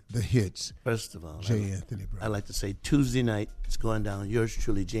 murdering the hits. First of all, J. Anthony Brown. I'd like to say Tuesday night, it's going down. Yours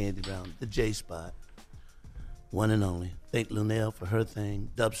truly, J. Anthony Brown, the J Spot. One and only. Thank Lunell for her thing.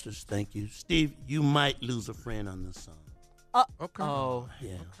 Dubsters, thank you. Steve, you might lose a friend on this song. Okay. Oh,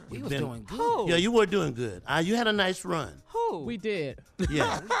 Yeah. We We've was been- doing good. who? Yeah, you were doing good. You had a nice run. Who? We did.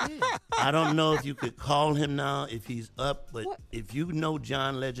 Yeah. I don't know if you could call him now if he's up, but What? if you know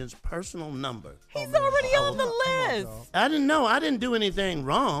John Legend's personal number. He's already on the list. I didn't know. I didn't do anything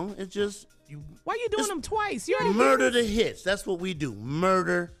wrong. It's just you Why you doing them twice? You already murder the hits. That's what we do.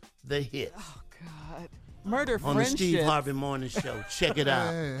 Murder the hits. Oh, God. Murder On the friendship. Steve Harvey Morning Show. Check it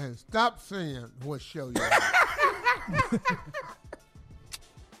out. Hey, stop saying what show you on.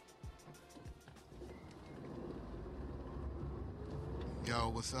 Yo,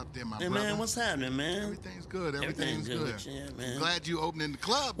 what's up there, my Hey, brother? man, what's happening, man? Everything's good. Everything's good. Yeah, man. Glad you opening the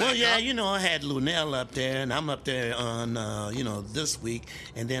club Well, back yeah, up. you know, I had Lunell up there, and I'm up there on, this week,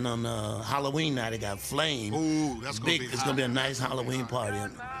 and then on Halloween night, I got Flame. Ooh, that's gonna big. be It's hot. gonna be a nice Halloween party.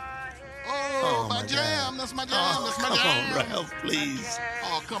 Oh, my my jam. God. That's my jam. Oh, That's my come jam. on, Ralph, please.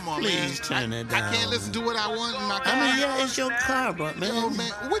 Oh, come on, Please man. turn it I down. can't listen to what I want in my car. I mean, yeah, it's your car, but man. Yo,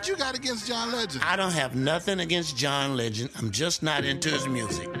 man, what you got against John Legend? I don't have nothing against John Legend. I'm just not into his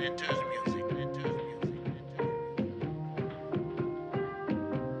music.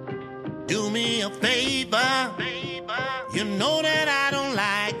 Do me a favor. You know that I don't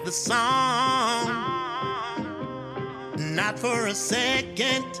like the song. Not for a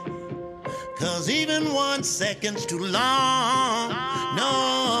second. 'Cause even 1 second's too long.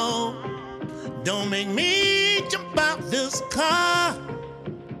 No. Don't make me jump out this car.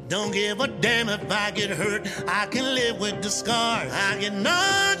 Don't give a damn if I get hurt. I can live with the scars. I get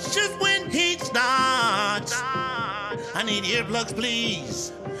nauseous when he starts. I need earplugs,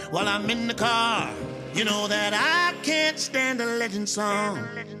 please, while I'm in the car. You know that I can't stand a Legend song.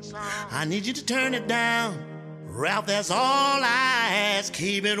 I need you to turn it down. Ralph, that's all I ask.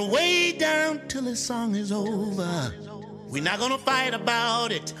 Keep it way down till the song is over. We're not gonna fight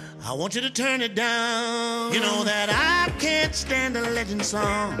about it. I want you to turn it down. You know that I can't stand a Legend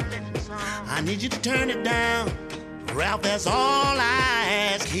song. I need you to turn it down. Ralph, that's all I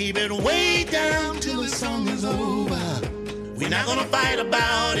ask. Keep it way down till the song is over. We're not gonna fight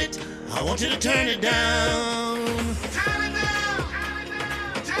about it. I want you to turn it down. Turn it down.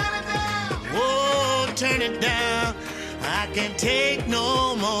 Turn it down. Turn it down. I can't take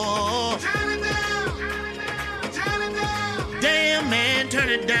no more. Turn it down. Turn it down. Damn, man, turn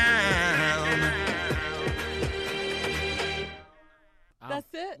it down. That's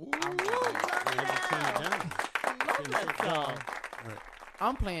it.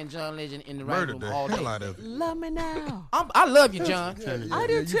 I'm playing John Legend in the right Murdered room the all hell day. out of it. Love me now. I love you, John. I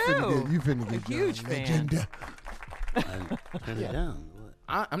do too. You finna get A huge John fan. Legend. Turn it down.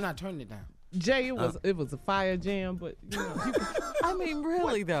 I'm not turning it down. Jay, it was a fire jam, but you know, I mean,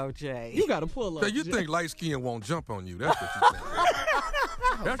 really though, Jay. you got to pull up. So you Jay. think light skin won't jump on you? That's what you think.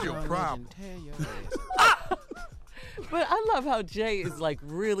 That's your John problem. Legend, tear your ass. But I love how Jay is like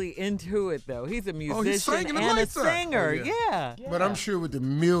really into it though. He's a musician singing the and a lights out. singer. Oh, yeah. But I'm sure with the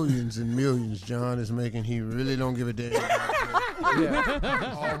millions and millions John is making, he really don't give a damn about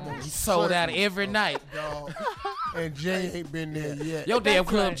Jay. He sold out every night. Dog. And Jay ain't been there yet. Your damn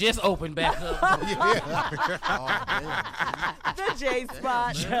club just opened back up. The Jay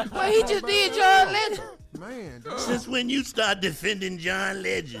spot. Well, he just did John Legend. Man, Since when you start defending John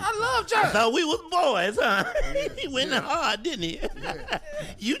Legend? I love John. I thought we was boys, huh? He went hard, didn't he?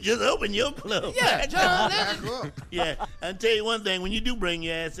 You just opened your club. Yeah, John Legend. Yeah, I'll tell you one thing. When you do bring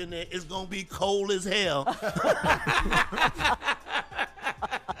your ass in there, it's going to be cold as hell.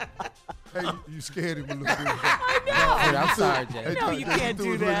 Hey, you scared him a little bit. I know. Hey, I'm sorry, Jay. No, you can't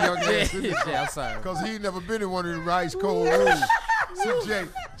do that. Jay, I'm sorry. Because he never been in one of the ice cold rooms.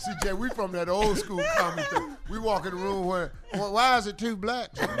 See, Jay, we from that old school comedy thing. We walk in the room where, well, why is it two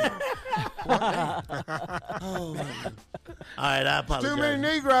blacks? Oh, all right, I apologize. Too many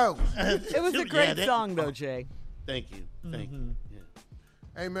Negroes. It was a great song though, Jay. Thank you. Thank you. Yeah.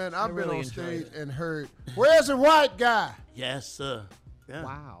 Hey, man, I've been really on enjoyed stage and heard, where's the white guy? Yes, sir. Yeah.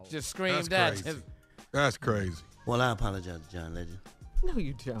 Wow. Just screamed That's out. crazy. That's crazy. Well, I apologize, John Legend. No,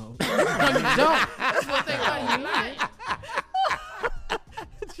 you don't. No, you don't. That's one thing about you. Like.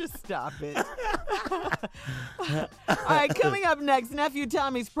 Just stop it. All right, coming up next, Nephew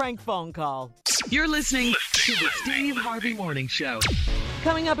Tommy's prank phone call. You're listening to the Steve Harvey Morning Show.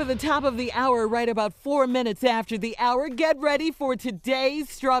 Coming up at the top of the hour, right about 4 minutes after the hour, get ready for today's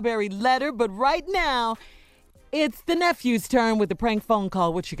Strawberry Letter. But right now, it's the nephew's turn with the prank phone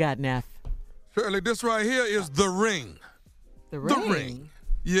call. What you got, Neff? Shirley, this right here is the ring. The ring? The ring.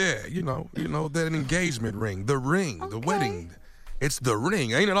 Yeah, you know that engagement ring, the ring, the wedding. It's the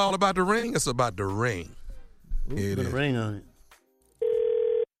ring. Ain't it all about the ring? It's about the ring. It Put a is. ring on it.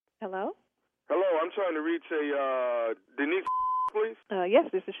 Hello? Hello, I'm trying to reach a Denise, please. Yes,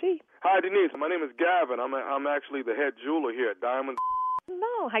 this is she. Hi, Denise. My name is Gavin. I'm actually the head jeweler here at Diamond.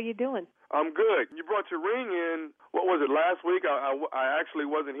 No, how you doing? I'm good. You brought your ring in. What was it, last week? I actually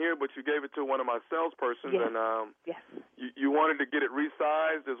wasn't here, but you gave it to one of my salespersons, Yes. and Yes. you wanted to get it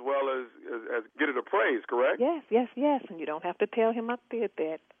resized as well as get it appraised, correct? Yes. And you don't have to tell him I did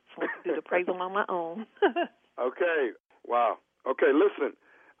that. So I can do the appraisal on my own. Okay. Wow. Okay, listen.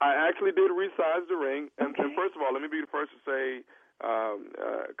 I actually did resize the ring, and first of all, let me be the first to say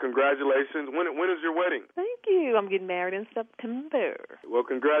congratulations. When is your wedding? Thank you. I'm getting married in September. Well,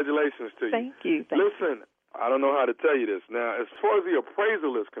 congratulations to you. Thank you. Listen, I don't know how to tell you this. Now, as far as the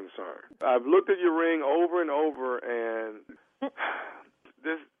appraisal is concerned, I've looked at your ring over and over, and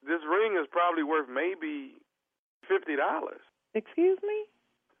this ring is probably worth maybe $50. Excuse me?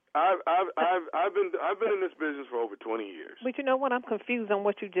 I've been in this business for over 20 years. But you know what? I'm confused on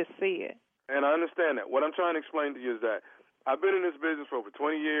what you just said. And I understand that. What I'm trying to explain to you is that I've been in this business for over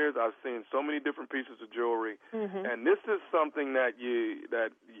 20 years. I've seen so many different pieces of jewelry, and this is something that you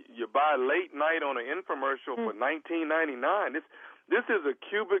buy late night on an infomercial for $19.99. This is a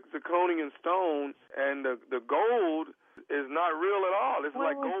cubic zirconian stone, and the gold is not real at all. It's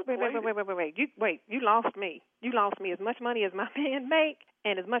like gold plated. Wait. You lost me. You lost me. As much money as my man make,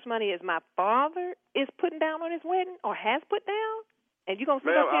 and as much money as my father is putting down on his wedding or has put down. And you gonna sit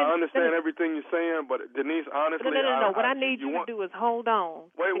Ma'am, up here I understand everything you're saying, but Denise, honestly, No. What I need you to do is hold on.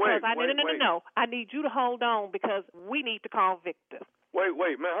 Wait. No. I need you to hold on because we need to call Victor. Wait,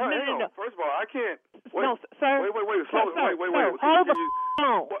 man. Hang on. First of all, I can't. Wait, no, sir. Wait. Slow. Sir, Wait. Hold the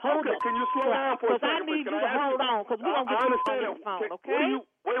phone. Hold okay, can you slow down for a second? Because I need you to hold on because we're gonna get you on your phone, okay?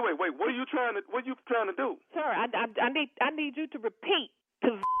 Wait. What are you trying to do? Sir, I need you to repeat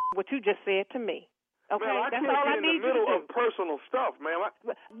to what you just said to me. Okay, man, that's all I need you to do. in the middle of personal stuff, man.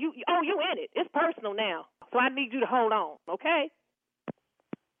 You in it. It's personal now. So I need you to hold on, okay?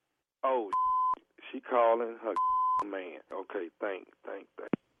 Oh, she calling her man. Okay, thank.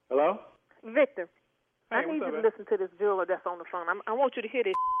 Hello? Victor. I need you to listen to this jeweler that's on the phone. I want you to hear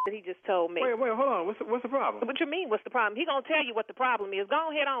this that he just told me. Wait, hold on. What's the problem? What you mean, what's the problem? He gonna tell you what the problem is. Go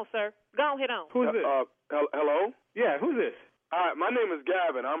ahead on, sir. Go ahead on. Who's this? Hello? Yeah, who's this? My name is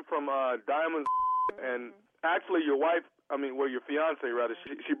Gavin. I'm from Diamonds, and actually your wife, your fiance rather,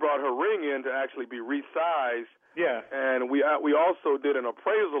 she brought her ring in to actually be resized. Yeah. And we also did an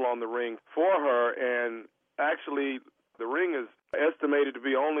appraisal on the ring for her, and actually the ring is estimated to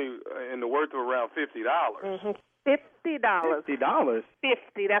be only in the worth of around $50. $50. $50?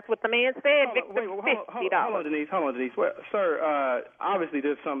 50. That's what the man said, Victor. $50. Hold on, Denise. Well, sir, obviously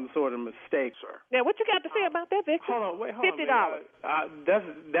there's some sort of mistake, sir. Now, what you got to say about that, Victor? Hold on. $50.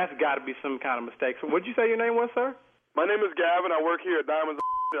 That's got to be some kind of mistake. So what'd you say your name was, sir? My name is Gavin. I work here at Diamonds.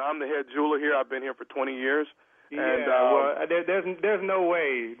 I'm the head jeweler here. I've been here for 20 years. Yeah, well, there's no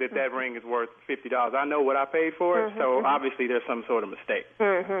way that ring is worth $50. I know what I paid for it, so obviously there's some sort of mistake.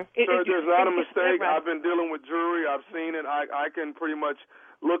 Sir, there's not a mistake. I've been dealing with jewelry. I've seen it. I can pretty much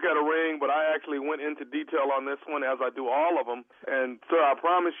look at a ring, but I actually went into detail on this one, as I do all of them. And, sir, I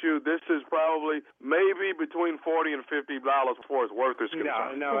promise you, this is probably maybe between $40 and $50 for its worth is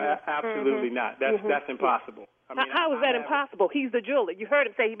concerned. No, absolutely not. That's impossible. How is that impossible? He's the jeweler. You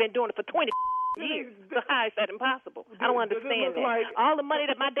heard him say he's been doing it for 20 years. So how is that impossible? I don't understand that. All the money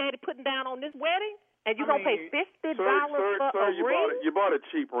that my daddy putting down on this wedding, and you gonna pay $50 for a ring? You bought a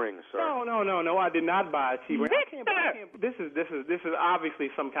cheap ring, sir. No, I did not buy a cheap ring. This is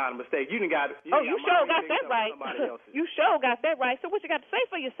obviously some kind of mistake. You got you sure got that right. You sure got that right. So what you got to say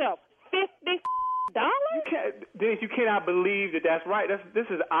for yourself? $50. Denise, you cannot believe that that's right. This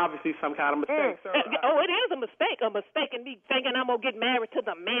is obviously some kind of mistake, sir. It is a mistake. A mistake in me thinking I'm going to get married to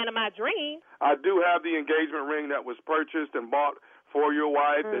the man of my dream. I do have the engagement ring that was purchased and bought for your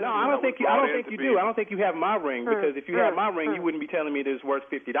wife. No, I don't think you do. I don't think you have my ring, because if you had my ring, you wouldn't be telling me that it's worth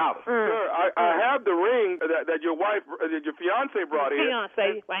 $50. Sir, I have the ring that your fiance brought in.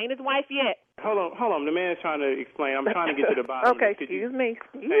 Fiance, I ain't his wife yet. Hold on. The man's trying to explain. I'm trying to get to the bottom. Okay, of it. excuse me.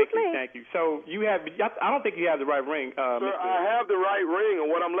 Thank you. So I don't think you have the right ring. Sir, I have the right ring, and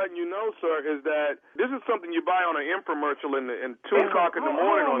what I'm letting you know, sir, is that this is something you buy on an infomercial in 2 o'clock in the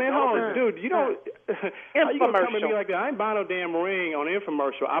morning on television. Dude, you don't. How you gonna come at me like that? I ain't buying no damn ring on an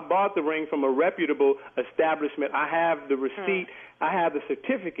infomercial. I bought the ring from a reputable establishment. I have the receipt. I have the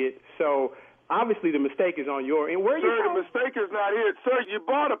certificate. So obviously the mistake is on your end. Sir, the mistake is not here. Sir, you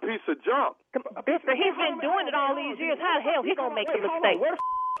bought a piece of junk. Mister, he's been doing it all these years. How the hell he gonna make a mistake? Where the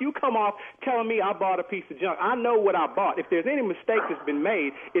you come off telling me I bought a piece of junk? I know what I bought. If there's any mistake that's been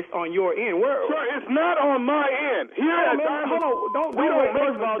made, it's on your end. Sir, it's not on my end. Hold on.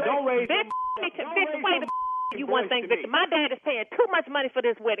 Don't raise. Victor, wait a you one thing, Victor. My dad is paying too much money for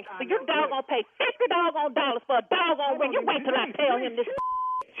this wedding, so you doggone pay $50 for a doggone ring. You wait till I tell him this.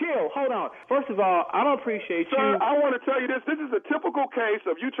 Chill. Hold on. First of all, I don't appreciate you. Sir, I want to tell you this. This is a typical case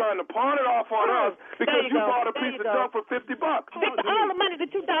of you trying to pawn it off on us because you bought a piece of junk for $50. Victor, all the money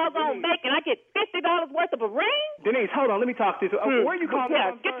that you doggone make, and I get $50 worth of a ring? Denise, hold on. Let me talk to you. Where you calling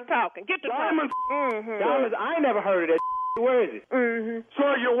from? Get to talking. Diamonds. Diamonds. I ain't never heard of that. Where is it?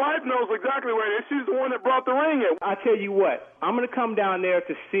 Sir, your wife knows exactly where it is. She's the one that brought the ring in. I tell you what, I'm going to come down there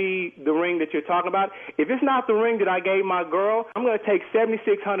to see the ring that you're talking about. If it's not the ring that I gave my girl, I'm going to take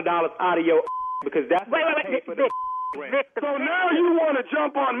 $7,600 out of your because that's what I paid for the ring. So now you want to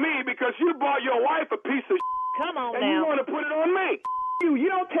jump on me because you bought your wife a piece of Come on and now. you want to put it on me. You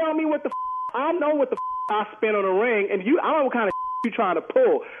don't tell me what the I know what the I spent on a ring, and I don't know what kind of you trying to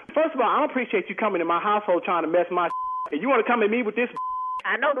pull. First of all, I don't appreciate you coming to my household trying to mess my and you want to come at me with this?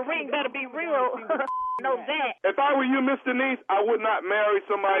 I know the ring better be real. Know that. If I were you, Miss Denise, I would not marry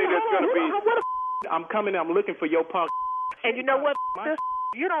somebody that's going to be... I'm coming, I'm looking for your punk. And you know what?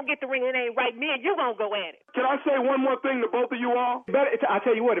 You don't get the ring, it ain't right. Me and you gonna go at it. Can I say one more thing to both of you all? I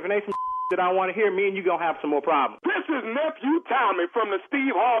tell you what, if it ain't some that I want to hear, me and you gonna have some more problems. This is Nephew Tommy from the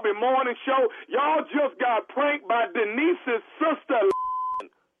Steve Harvey Morning Show. Y'all just got pranked by Denise's sister.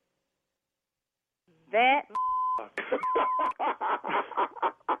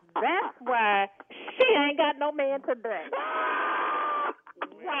 That's why she ain't got no man today.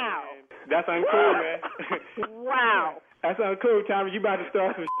 Wow. That's uncool, man. Wow. That's uncool, Tommy. You about to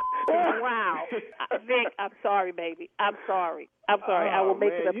start some Wow. Vic, I'm sorry, baby. I'm sorry. I will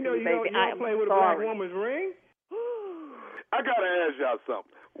make it up to you, baby. I am play with sorry. a black woman's ring? I got to ask y'all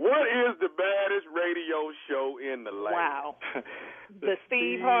something. What is the baddest radio show in the land? Wow. The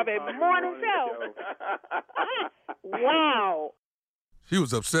Steve Harvey Morning Show. Wow. She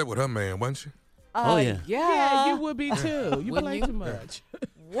was upset with her man, wasn't she? Yeah, you would be too. You play too much.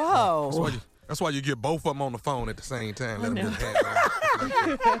 Whoa. That's why you get both of them on the phone at the same time. Let them just hang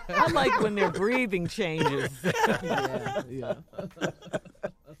out. I like when their breathing changes. Yeah.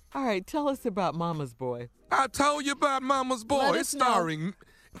 All right, tell us about Mama's Boy. I told you about Mama's Boy. Let It's us know.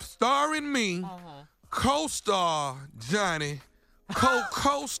 starring me, co-star Johnny,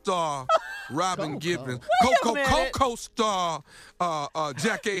 co-star Robin Gibbons, co-star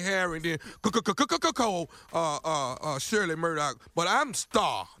Jack A. Harry, and then Shirley Murdoch. But I'm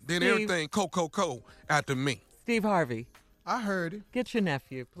star. Then Steve. everything co after me. Steve Harvey, I heard it. get your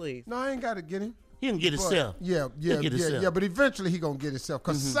nephew, please. No, I ain't got to get him. He can get himself. Yeah, but eventually he gonna get himself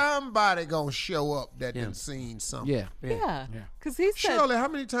because somebody gonna show up that done seen something. Yeah, because he said, Shirley, how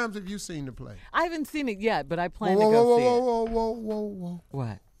many times have you seen the play? I haven't seen it yet, but I plan Whoa, to go whoa, see it. whoa.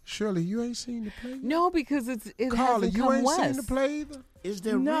 What? Shirley, you ain't seen the play? No, because it Carla, hasn't you come ain't west. seen the play either? Is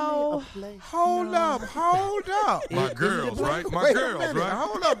there really a play? Hold up. My girls, right? My Wait a girls, minute. right?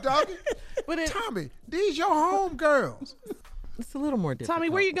 Hold up, doggy. But Tommy, these your home girls. It's a little more difficult. Tommy,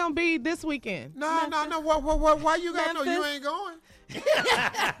 where you gonna be this weekend? No. Why you got no? You Memphis? ain't going.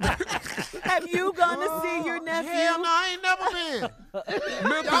 Have you gone to see your nephew? Hell no, I ain't never been.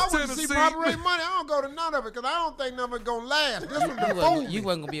 Memphis, Y'all want to Tennessee. see Papa Ray Money? I don't go to none of it because I don't think none of it gonna last. This one done fooled me. You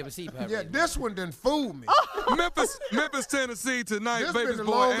wasn't gonna be able to see Papa. Yeah, this one done fooled me. Memphis, Tennessee tonight, This Baby's been the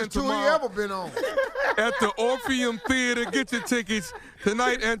Boy, longest and tour he tomorrow ever been on. at the Orpheum Theater. Get your tickets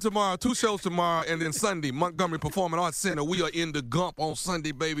tonight and tomorrow. 2 shows tomorrow, and then Sunday, Montgomery Performing Arts Center. We are in the Gump on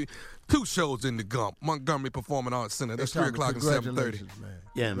Sunday, baby. 2 shows in the Gump, Montgomery Performing Arts Center. That's 3 o'clock and 7:30. Congratulations, man.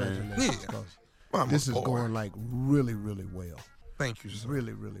 Yeah, man. Congratulations, 'cause this is going like really, really well. Thank you, sir.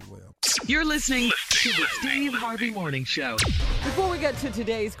 Really, really well. You're listening to the Steve Harvey Morning Show. Before we get to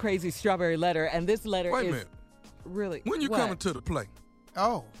today's crazy strawberry letter, and this letter Wait a is minute. really When you what? coming to the play?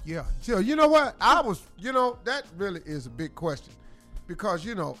 Oh, yeah. So, you know what? That really is a big question. Because,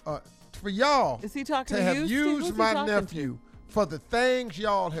 for y'all Is he talking to to have you, Steve? used Who's he my talking nephew for the things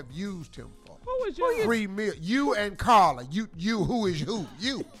y'all have used him for. Who was your? Free meal. You and Carla. You who is who?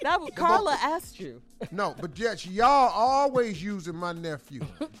 You. Carla asked you. No, but yes, y'all always using my nephew.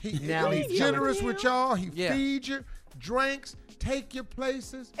 Now He's he's generous yelling. with y'all. He Yeah. feeds you, drinks, take you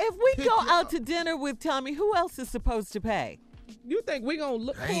places. If we pick go you out up. to dinner with Tommy, who else is supposed to pay? You think we gonna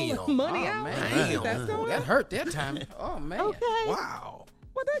look pull Damn. money Oh, out? man. That's Damn. going That on? hurt that time. Oh man. Okay. Wow.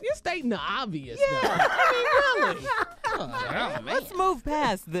 Well, you're stating the obvious. Yeah. Though. I mean, really. Oh, man. Let's move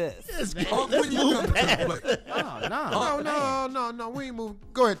past this. When you coming to the play? Oh no. No, we ain't moving.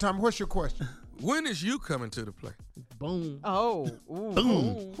 Go ahead, Tommy. What's your question? When is you coming to the play? Boom. Oh.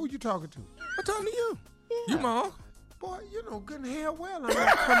 Ooh. Who you talking to? I'm talking to you. You my uncle. Boy, good and hell well I'm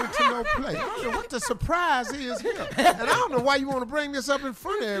not coming to no play. I don't know what the surprise is here. And I don't know why you want to bring this up in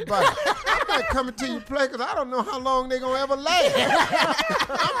front of everybody. I'm not coming to your play because I don't know how long they're going to ever last.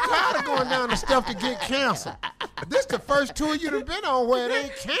 I'm tired of going down to stuff to get canceled. This the first tour you done been on where it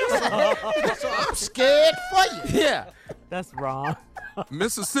ain't canceled. So I'm scared for you. Yeah. That's wrong.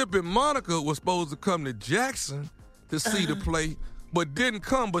 Mississippi Monica was supposed to come to Jackson to see the play, but didn't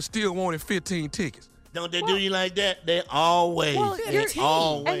come, but still wanted 15 tickets. Don't they do you like that? They always. Well,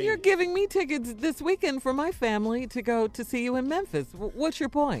 always. and you're giving me tickets this weekend for my family to go to see you in Memphis. What's your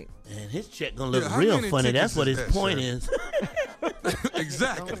point? Man, his check gonna look Yeah, how real many funny. tickets That's what is his that, point sir? is.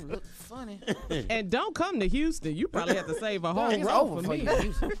 Exactly. Don't look funny. And don't come to Houston. You probably have to save a whole It's row over for for me.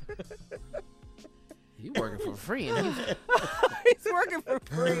 you. You working for free in Houston. He's working for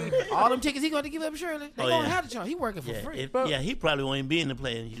free. All them tickets he going to give up, Shirley. They Oh, going to yeah. have to charge. He working for free. He probably won't even be in the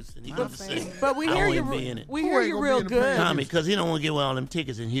play in Houston. He gonna say, But we I hear won't you. even be in it. We hear you real good. Tommy, because he don't want to give away all them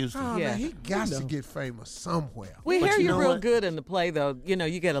tickets in Houston. Oh, Yeah. man, he got to get famous somewhere. We But hear you you know real what? good in the play, though. You know,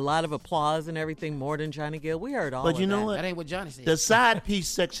 you get a lot of applause and everything more than Johnny Gill. We heard all But of you know that. what? That ain't what Johnny said. The side piece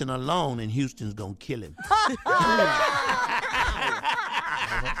section alone in Houston's gonna kill him.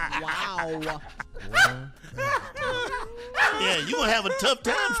 Wow. Yeah, you gonna have a tough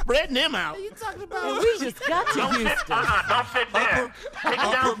time spreading them out. What are you talking about? And we just got to Houston. Don't sit there. Take it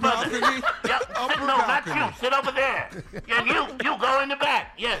down further. Yep. No, not you. Sit over there. Yeah, you go in the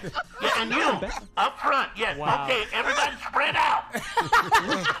back. Yes. Yeah, and you up front. Yes. Wow. Okay, everybody spread out.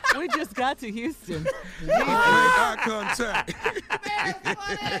 We just got to Houston. Eye contact.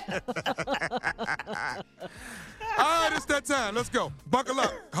 All right, it's that time. Let's go. Buckle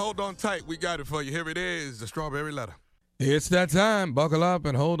up. Hold on tight. We got it for you. Here it is, the strawberry letter. It's that time. Buckle up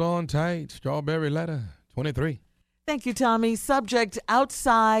and hold on tight. Strawberry letter 23. Thank you, Tommy. Subject,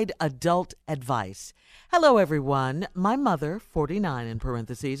 outside adult advice. Hello, everyone. My mother, 49 in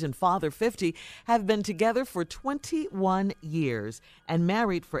parentheses, and father, 50, have been together for 21 years and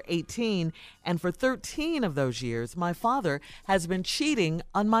married for 18. And for 13 of those years, my father has been cheating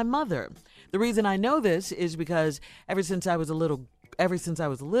on my mother. The reason I know this is because ever since I was little,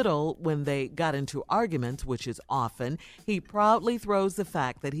 when they got into arguments, which is often, he proudly throws the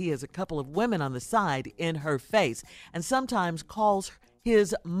fact that he has a couple of women on the side in her face, and sometimes calls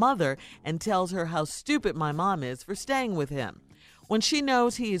his mother and tells her how stupid my mom is for staying with him when she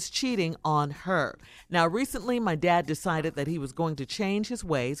knows he is cheating on her. Now, recently, my dad decided that he was going to change his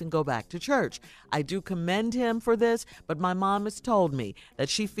ways and go back to church. I do commend him for this, but my mom has told me that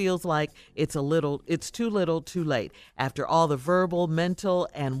she feels like it's too little, too late. After all the verbal, mental,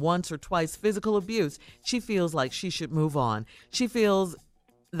 and once or twice physical abuse, she feels like she should move on. She feels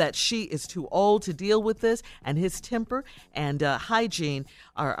that she is too old to deal with this, and his temper and hygiene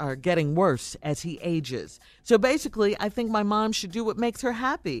are getting worse as he ages. So basically, I think my mom should do what makes her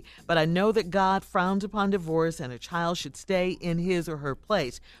happy, but I know that God frowns upon divorce and a child should stay in his or her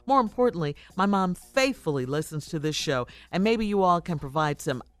place. More importantly, my mom faithfully listens to this show, and maybe you all can provide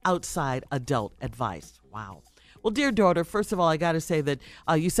some outside adult advice. Wow. Well, dear daughter, first of all, I got to say that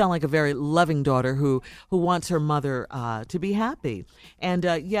you sound like a very loving daughter who wants her mother to be happy. And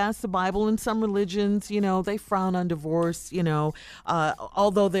yes, the Bible and some religions, they frown on divorce,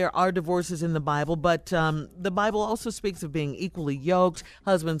 although there are divorces in the Bible. But the Bible also speaks of being equally yoked,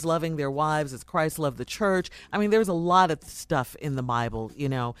 husbands loving their wives as Christ loved the church. I mean, there's a lot of stuff in the Bible,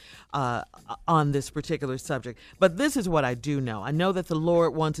 on this particular subject. But this is what I do know. I know that the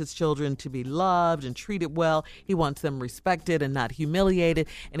Lord wants his children to be loved and treated well. He wants them respected and not humiliated.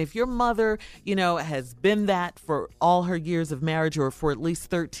 And if your mother, has been that for all her years of marriage, or for at least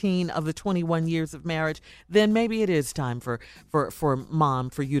 13 of the 21 years of marriage, then maybe it is time for mom,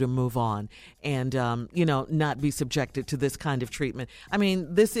 for you to move on and, not be subjected to this kind of treatment. I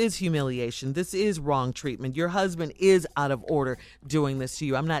mean, this is humiliation. This is wrong treatment. Your husband is out of order doing this to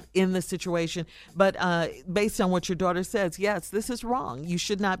you. I'm not in this situation, but based on what your daughter says, yes, this is wrong. You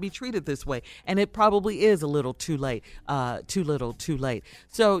should not be treated this way. And it probably is a little too late, too little, too late.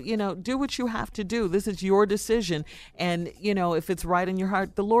 So, do what you have to do. This is your decision. And, if it's right in your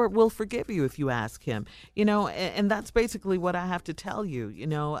heart, the Lord will forgive you if you ask him, and that's basically what I have to tell you.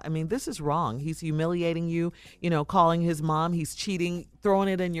 I mean, this is wrong. He's humiliating you, calling his mom, he's cheating, throwing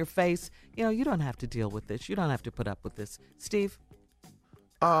it in your face. You don't have to deal with this. You don't have to put up with this. Steve?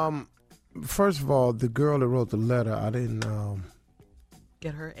 First of all, the girl that wrote the letter, I didn't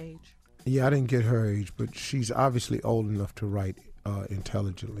get her age. Yeah, I didn't get her age, but she's obviously old enough to write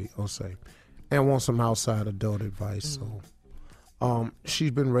intelligently, I'll say, and want some outside adult advice. So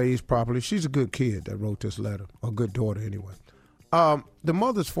she's been raised properly. She's a good kid that wrote this letter, a good daughter anyway. The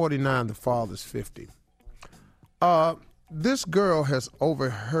mother's 49, the father's 50. This girl has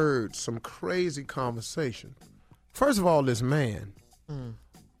overheard some crazy conversation. First of all, this man,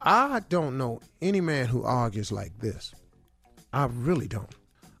 I don't know any man who argues like this. I really don't.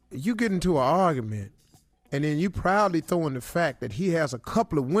 You get into an argument, and then you proudly throw in the fact that he has a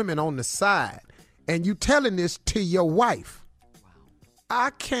couple of women on the side, and you telling this to your wife. Wow. I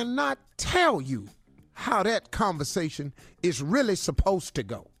cannot tell you how that conversation is really supposed to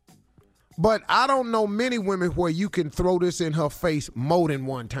go. But I don't know many women where you can throw this in her face more than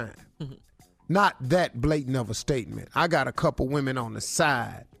one time. Mm-hmm. Not that blatant of a statement. I got a couple women on the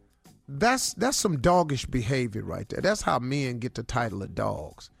side. That's some doggish behavior right there. That's how men get the title of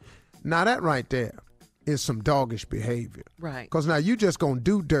dogs. Now that right there is some doggish behavior. Right. Because now you just going to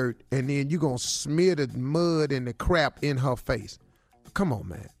do dirt and then you going to smear the mud and the crap in her face. Come on,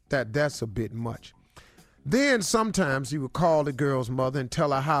 man. That's a bit much. Then sometimes you would call the girl's mother and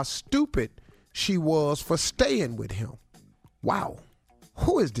tell her how stupid she was for staying with him. Wow.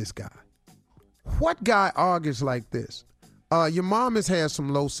 Who is this guy? What guy argues like this? Your mom has had some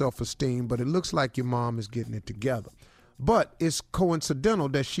low self-esteem, but it looks like your mom is getting it together. But it's coincidental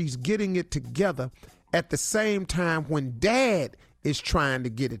that she's getting it together at the same time when dad is trying to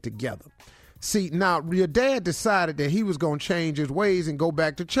get it together. See, now your dad decided that he was going to change his ways and go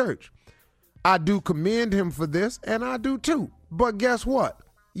back to church. I do commend him for this, and I do too. But guess what?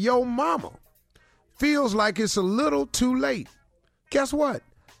 Your mama feels like it's a little too late. Guess what?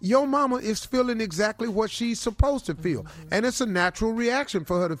 Your mama is feeling exactly what she's supposed to feel. And it's a natural reaction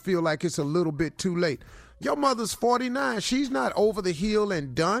for her to feel like it's a little bit too late. Your mother's 49. She's not over the hill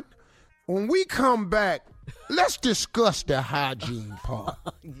and done. When we come back, let's discuss the hygiene part.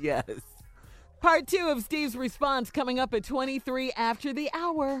 Yes. Part 2 of Steve's response coming up at 23 after the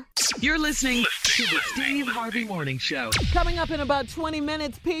hour. You're listening to the Steve Harvey Morning Show. Coming up in about 20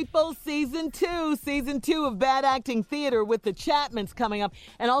 minutes, people, Season 2 of Bad Acting Theater with the Chapmans coming up.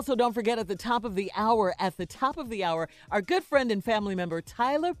 And also don't forget at the top of the hour, our good friend and family member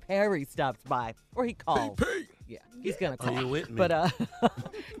Tyler Perry stops by, or he called. Yeah, he's going to call. Are you with me? But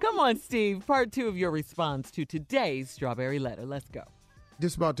come on, Steve. Part 2 of your response to today's Strawberry Letter. Let's go.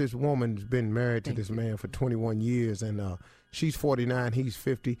 This about this woman who's been married to this man for 21 years, and she's 49, he's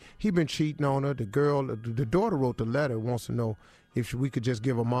 50. He been cheating on her. The daughter wrote the letter, wants to know if we could just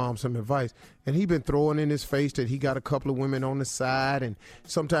give her mom some advice. And he been throwing in his face that he got a couple of women on the side, and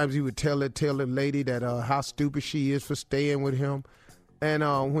sometimes he would tell the lady that how stupid she is for staying with him,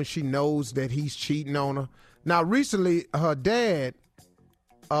 and when she knows that he's cheating on her. Now, recently, her dad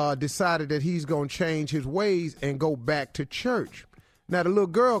decided that he's going to change his ways and go back to church. Now, the little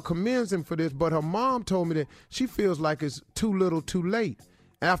girl commends him for this, but her mom told me that she feels like it's too little too late.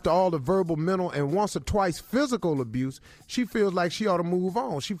 After all the verbal, mental, and once or twice physical abuse, she feels like she ought to move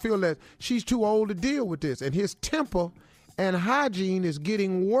on. She feels that she's too old to deal with this, and his temper and hygiene is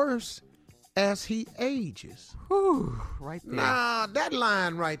getting worse as he ages. Whew, right there. Nah, that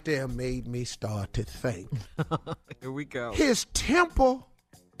line right there made me start to think. Here we go. His temper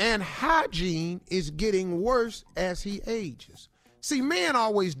and hygiene is getting worse as he ages. See, men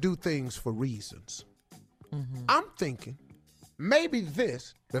always do things for reasons. Mm-hmm. I'm thinking maybe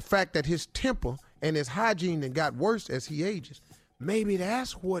the fact that his temper and his hygiene got worse as he ages, maybe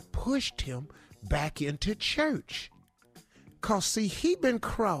that's what pushed him back into church. 'Cause, see, he been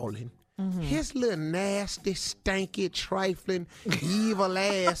crawling his little nasty, stanky, trifling, evil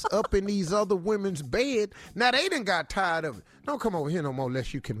ass up in these other women's bed. Now, they done got tired of it. Don't come over here no more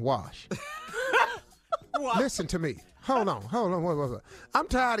unless you can wash. Listen to me. Hold on. Wait. I'm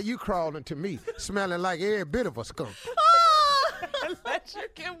tired of you crawling to me, smelling like every bit of a skunk. Unless you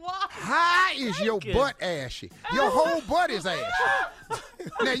can wash. How is your butt ashy? Your whole butt is ashy.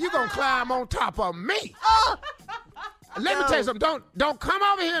 Now you gonna climb on top of me. Let me tell you something. Don't come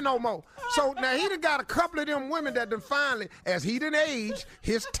over here no more. So now he done got a couple of them women that done finally, as he done aged,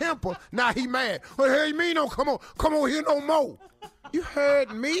 his temper, now he mad. What the hell you mean don't come over here no more? You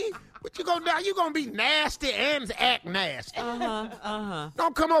heard me? What you gonna do? You gonna be nasty and act nasty.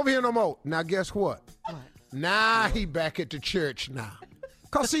 Don't come over here no more. Now guess what? Now he back at the church now.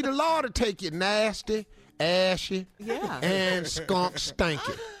 'Cause see, the Lord will take you nasty, ashy, and skunk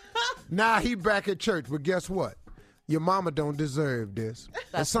stanky. Now he back at church, but guess what? Your mama don't deserve this.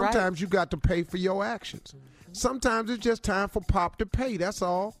 And sometimes you got to pay for your actions. Sometimes it's just time for Pop to pay, that's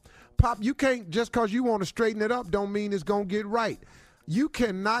all. Pop, you can't, just 'cause you want to straighten it up don't mean it's gonna get right. You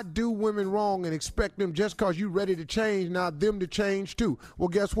cannot do women wrong and expect them just 'cause you ready to change, now them to change too. Well,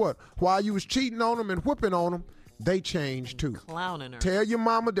 guess what? While you was cheating on them and whipping on them, they changed too. Clowning her. Tell your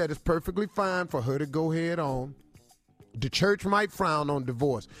mama that it's perfectly fine for her to go head on. The church might frown on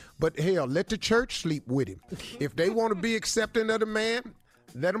divorce, but hell, let the church sleep with him. If they want to be accepting of the man,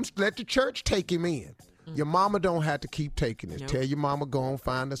 let the church take him in. Your mama don't have to keep taking this. Tell your mama go and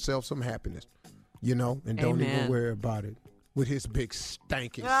find herself some happiness, and don't even worry about it with his big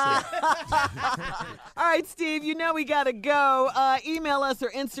stanky self. All right, Steve, we got to go. Email us or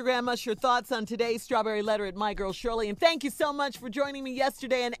Instagram us your thoughts on today's Strawberry Letter at My Girl Shirley. And thank you so much for joining me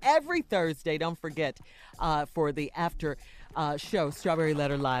yesterday and every Thursday. Don't forget for the after show, Strawberry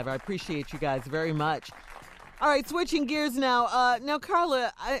Letter Live. I appreciate you guys very much. All right, switching gears now. Now,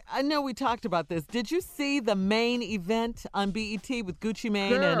 Carla, I know we talked about this. Did you see the main event on BET with Gucci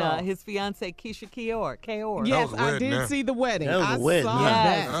Mane and his fiancée Keisha Kaur? Yes, I did see the wedding. That was a wedding. Saw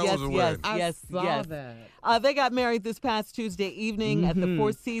that. Yes. Saw that. They got married this past Tuesday evening at the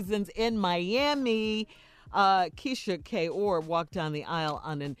Four Seasons in Miami. Keisha Kaur walked down the aisle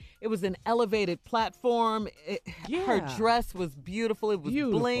it was an elevated platform. Her dress was beautiful. It was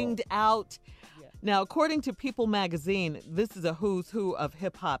blinged out. Now, according to People magazine, this is a who's who of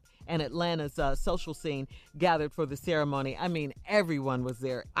hip-hop and Atlanta's social scene gathered for the ceremony. I mean, everyone was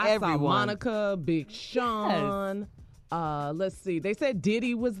there. I saw Monica, Big Sean. Yes. Let's see. They said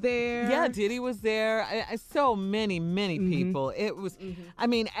Diddy was there. Yeah, Diddy was there. So many people. It was, I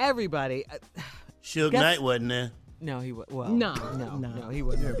mean, everybody. Suge Knight wasn't there. No, he was. Well, no, he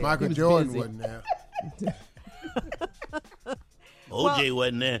wasn't. Yeah, Michael Jordan wasn't there. OJ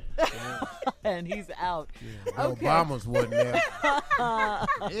wasn't there. And he's out. Yeah, okay. Obama's wasn't there.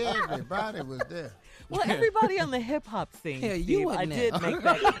 Everybody was there. Well, everybody on the hip hop scene. Yeah, you wasn't I there. did make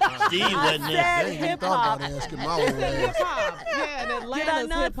that. Steve wasn't there. They ain't thought about asking my old ass. Yeah, in Atlanta's Did I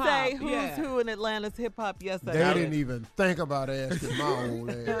not hip-hop. say who's who in Atlanta's hip hop? Yes, I They did. didn't even think about asking my old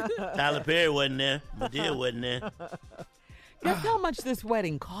ass. Tyler Perry wasn't there. Madea wasn't there. Guess how much this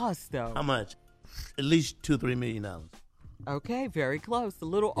wedding cost, though? How much? At least $2-3 million. Okay, very close. A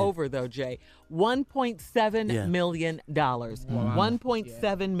little over, though, Jay. $1.7 million.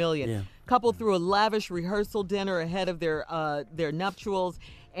 $1.7 million. Yeah. Couple threw a lavish rehearsal dinner ahead of their nuptials.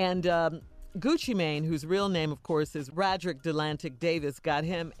 And Gucci Mane, whose real name, of course, is Roderick Delantic Davis, got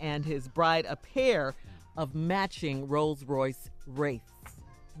him and his bride a pair of matching Rolls-Royce Wraiths.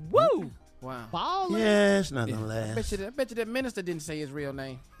 Woo! Wow. Ballin'. Yeah, it's not gonna I last. bet you that minister didn't say his real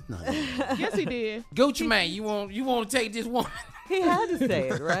name. Yes, he did. Gucci Mane, you want to take this woman? He had to say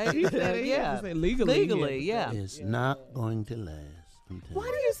it, right? He said it. He had to say legally. Legally, yeah. It's not going to last. I'm telling Why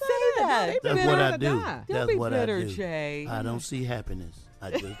you. do you say that? That's what I do. Don't That's be what bitter, I do. Jay. I don't see happiness.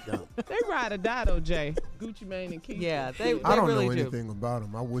 I just don't. They ride or die, though, Jay. Gucci Mane and Keith. Yeah, they I don't really know do. anything about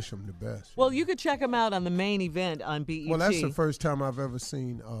him. I wish him the best. Well, you could check him out on the main event on BET. Well, that's the first time I've ever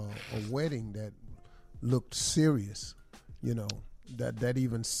seen a wedding that looked serious. You know, that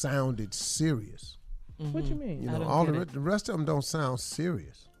even sounded serious. Mm-hmm. What you mean? You know, all the rest of them don't sound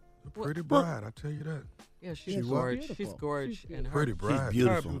serious. A pretty bride, I tell you that. Yeah, she's She gorgeous. what? She's gorgeous. And her, Pretty bride. She's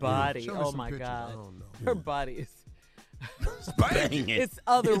beautiful. her body. Show me Oh, some my pictures. I God. don't know. Her body is... Bang it. It's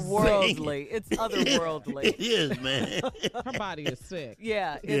otherworldly. It's It otherworldly. is, man. Her body is sick.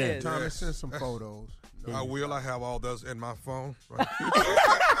 Yeah, it Yeah. is. Tommy, send some photos. I will. I have all those in my phone. Right?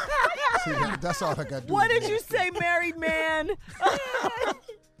 See, that's all I got to do. What did you say, married man?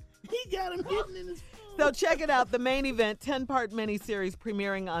 He got him hidden in his. So check it out. The main event, 10-part miniseries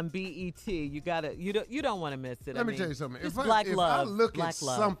premiering on BET. You don't want to miss it. Let me tell you something. Just If black I love. look black at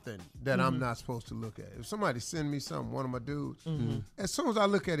love. something that I'm not supposed to look at, if somebody send me something, one of my dudes, as soon as I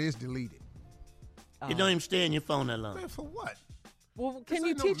look at it, it's deleted. You don't even stay in your phone that long. Man, for what? Well, This can you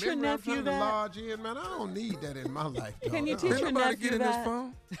ain't no teach your memory I'm nephew trying to that? lodge in, man. I don't need that in my life. Can you dog. teach Ain't your nobody nephew get in that? this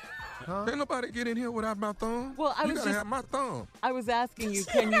phone. Huh? Ain't nobody get in here without my thumb. Well, I you was gotta just- have my thumb. I was asking you,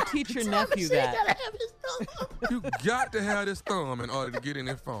 can you teach your nephew that? You got to have this thumb in order to get in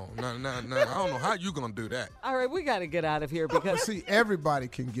this phone. No, I don't know how you gonna do that. All right, we got to get out of here because See, everybody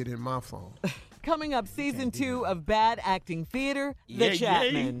can get in my phone. coming up, season 2 of Bad Acting Theater, The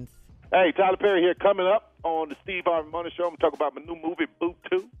Chapmans. Hey, Tyler Perry here. Coming up on the Steve Harvey Morning Show, I'm going to talk about my new movie, Boot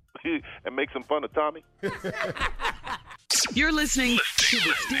 2, and make some fun of Tommy. You're listening to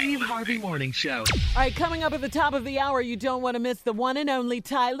the Steve Harvey Morning Show. All right, coming up at the top of the hour, you don't want to miss the one and only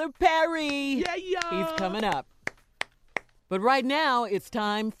Tyler Perry. Yeah, yeah. He's coming up. But right now, it's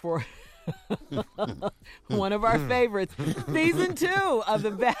time for one of our favorites, season 2 of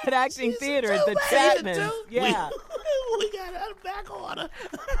the Bad Acting Theater, The Chapmans. Yeah. We got out of back order.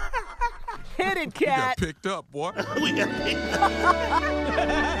 Hit it, You got cat. picked up, boy. We got picked up.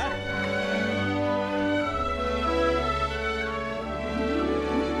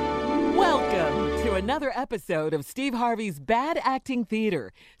 Welcome to another episode of Steve Harvey's Bad Acting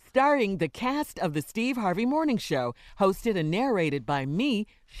Theater, starring the cast of the Steve Harvey Morning Show, hosted and narrated by me,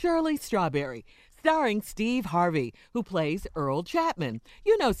 Shirley Strawberry, starring Steve Harvey, who plays Earl Chapman.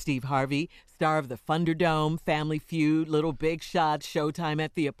 You know Steve Harvey, star of the Thunderdome, Family Feud, Little Big Shots, Showtime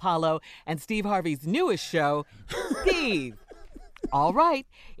at the Apollo, and Steve Harvey's newest show, Steve. All right,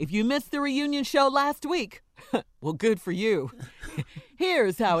 if you missed the reunion show last week, well, good for you.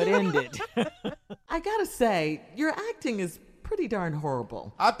 Here's how it ended. I gotta say, your acting is pretty darn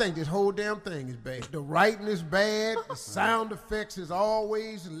horrible. I think this whole damn thing is bad. The writing is bad. The sound effects is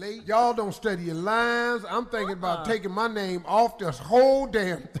always late. Y'all don't study your lines. I'm thinking about taking my name off this whole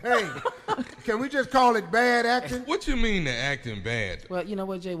damn thing. Can we just call it bad acting? What you mean the acting bad? Well, you know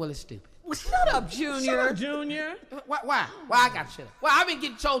what, Jay? Well, it's stupid. Shut up, Junior. Junior. Why I got to shut up? Well, I've been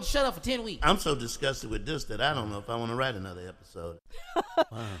getting told to shut up for 10 weeks. I'm so disgusted with this that I don't know if I want to write another episode.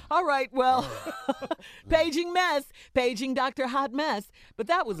 Wow. All right, well, paging mess, paging Dr. Hot Mess, but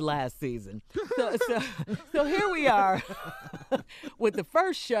that was last season. So here we are with the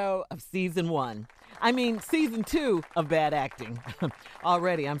first show of season 1. I mean, season 2 of Bad Acting.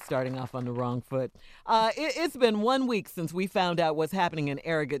 Already, I'm starting off on the wrong foot. It's been 1 week since we found out what's happening in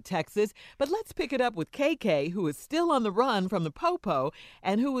Arrogant, Texas, but let's pick it up with KK, who is still on the run from the Popo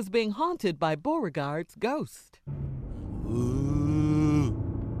and who is being haunted by Beauregard's ghost.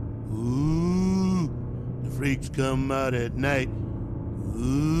 Ooh, the freaks come out at night.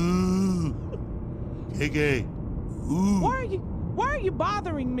 Ooh, KK, ooh. Why are you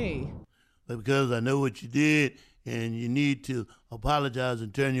bothering me? Because I know what you did, and you need to apologize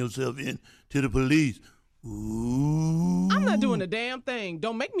and turn yourself in to the police. Ooh. I'm not doing a damn thing.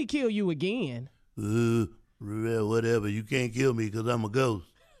 Don't make me kill you again. Whatever. You can't kill me because I'm a ghost.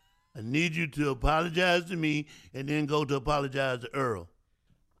 I need you to apologize to me and then go to apologize to Earl.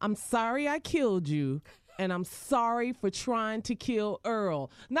 I'm sorry I killed you, and I'm sorry for trying to kill Earl.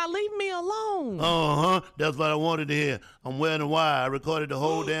 Now leave me alone. Uh-huh. That's what I wanted to hear. I'm wearing a wire. I recorded the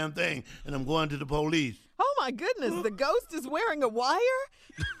whole damn thing, and I'm going to the police. Oh, my goodness, the ghost is wearing a wire?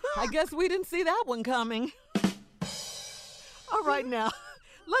 I guess we didn't see that one coming. All right, now,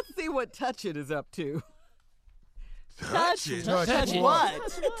 Let's see what Touch It is up to. Touch It? Touch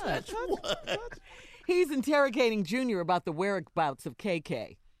what? Touch what? He's interrogating Junior about the whereabouts of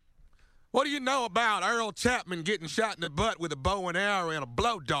KK. What do you know about Earl Chapman getting shot in the butt with a bow and arrow and a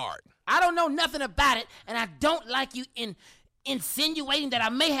blow dart? I don't know nothing about it, and I don't like you insinuating that I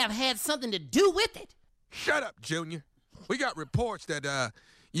may have had something to do with it. Shut up, Junior. We got reports that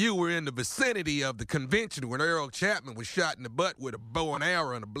you were in the vicinity of the convention when Earl Chapman was shot in the butt with a bow and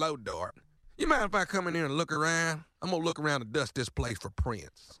arrow and a blow dart. You mind if I come in here and look around? I'm going to look around and dust this place for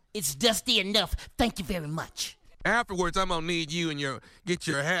prints. It's dusty enough. Thank you very much. Afterwards, I'm going to need you and get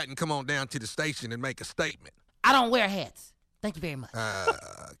your hat and come on down to the station and make a statement. I don't wear hats. Thank you very much.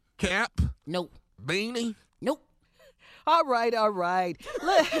 Cap? Nope. Beanie? Nope. All right.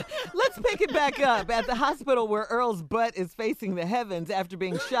 Let's pick it back up at the hospital where Earl's butt is facing the heavens after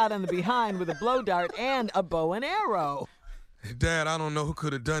being shot on the behind with a blow dart and a bow and arrow. Hey, Dad, I don't know who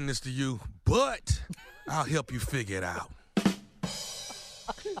could have done this to you, but I'll help you figure it out.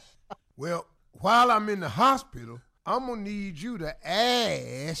 Well, while I'm in the hospital, I'm going to need you to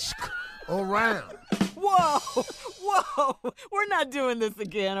ask around. Whoa. We're not doing this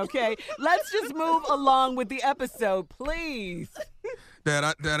again, okay? Let's just move along with the episode, please.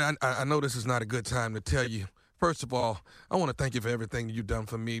 Dad, I know this is not a good time to tell you. First of all, I want to thank you for everything you've done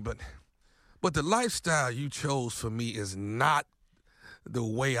for me, but the lifestyle you chose for me is not the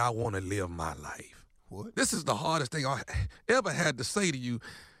way I want to live my life. What? This is the hardest thing I ever had to say to you.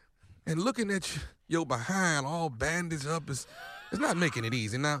 And looking at your behind all bandaged up is not making it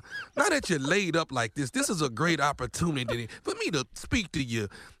easy. Now that you're laid up like this is a great opportunity for me to speak to you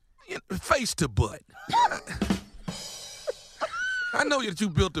face to butt. I know that you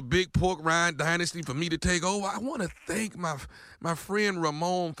built a big pork rind dynasty for me to take over. I want to thank my friend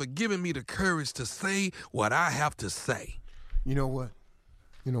Ramon for giving me the courage to say what I have to say. You know what?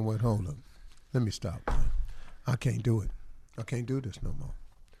 Hold up. Let me stop. I can't do it. I can't do this no more.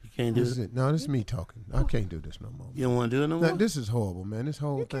 You can't do it? No, this is me talking. I can't do this no more. You don't want to do it no more? This is horrible, man. This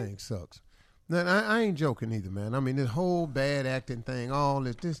whole thing sucks. Now, I ain't joking either, man. I mean, this whole bad acting thing, all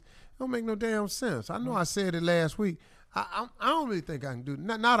this don't make no damn sense. I know I said it last week. I don't really think I can do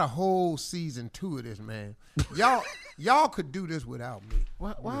not a whole season 2 of this, man. Y'all could do this without me.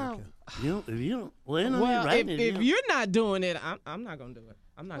 Wow. If you're not doing it, I'm not gonna do it.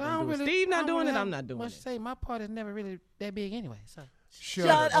 I'm not gonna do it. Steve not doing it. I'm not doing it. Say my part is never really that big anyway. So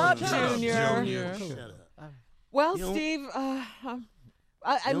Shut up, Junior. Shut up. Well, Steve, I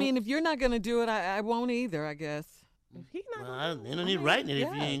mean, if you're not gonna do it, I won't either, I guess. He's not. Well, you don't need writing it if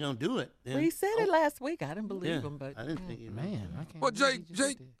you ain't gonna do it. Well, he said it last week. I didn't believe him, but I didn't think it. Man, I can't. Well,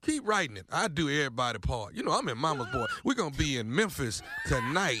 Jake, keep writing it. I do everybody part. You know, I'm in Mama's Boy. We're gonna be in Memphis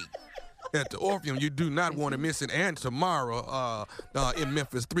tonight at the Orpheum. You do not want to miss it. And tomorrow in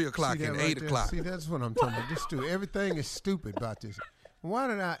Memphis, 3 o'clock and 8 o'clock. See, that's what I'm talking about. This stupid. Everything is stupid about this.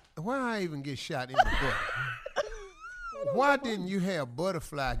 Why I even get shot in the butt? Why didn't you have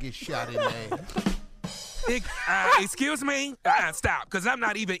Butterfly get shot in the ass? Excuse me? Stop, because I'm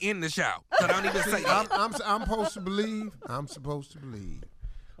not even in the show. So don't even say that. I'm supposed to believe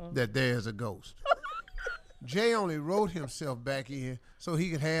that there's a ghost. Jay only wrote himself back in so he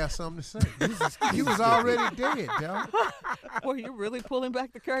could have something to say. He was already dead, dog. Well, you're really pulling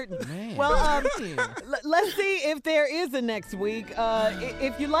back the curtain. Man. Well, let's see if there is a next week.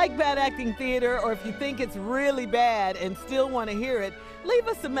 If you like bad acting theater or if you think it's really bad and still want to hear it, leave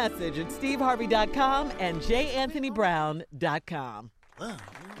us a message at steveharvey.com and janthonybrown.com.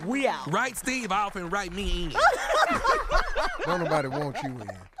 We out. Write Steve off and write me in. Don't nobody want you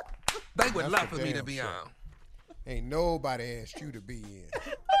in. They would love for me to be on. Ain't nobody asked you to be in.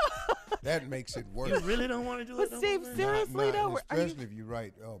 That makes it worse. You really don't want to do it? But Steve, seriously though, especially if you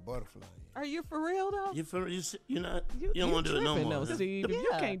write Butterfly. Are you for real though? You don't want to do it no more. Steve. If you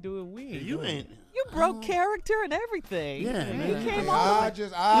can't do it, we ain't. You ain't. You broke character and everything. Yeah, man. You came on.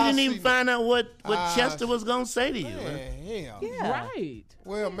 You didn't even find out what Chester was gonna say to you. Yeah. Right.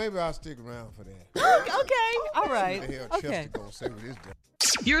 Well, maybe I'll stick around for that. Okay. All right. What the hell Chester gonna say with his day?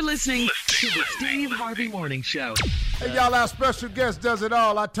 You're listening to the Steve Harvey Morning Show. Hey, y'all, our special guest does it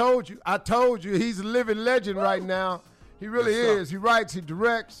all. I told you, he's a living legend right now. He really is. He writes, he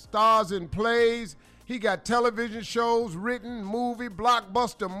directs, stars in plays. He got television shows, written,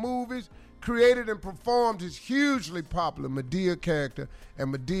 blockbuster movies, created and performed his hugely popular Madea character.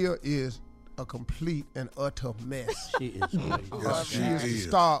 And Madea is a complete and utter mess. She is great. Yes, she is the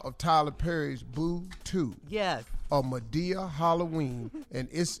star of Tyler Perry's Boo 2. Yes. A Madea Halloween, and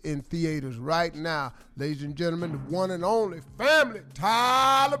it's in theaters right now. Ladies and gentlemen, the one and only family,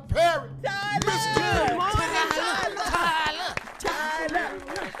 Tyler Perry. Tyler! Tyler!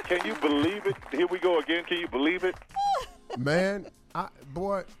 Can you believe it? Here we go again. Can you believe it? Man,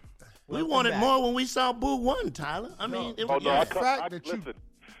 boy. We wanted more when we saw Boo 1, Tyler. I mean, it was listen.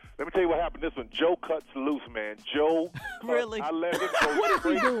 Let me tell you what happened. This one, Joe cuts loose, man. Joe, really? I let him go. What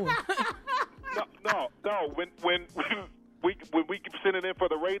is he doing? No. When we sent it in for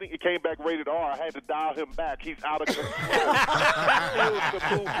the rating, it came back rated R. I had to dial him back. He's out of control.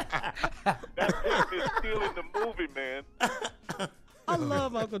 That is stealing the movie, man. I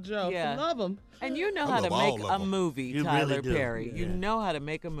love Uncle Joe. Yeah. I love him. And you know how to make a movie, You Tyler really do. Perry. Yeah. You know how to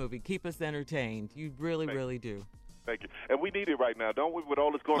make a movie. Keep us entertained. You really, really do. Thank you. And we need it right now, don't we, with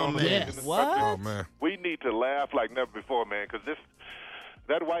all that's going on in yes. the What? country? Oh, man. We need to laugh like never before, man, because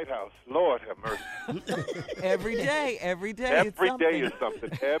that White House, Lord have mercy. Every day. Every it's day is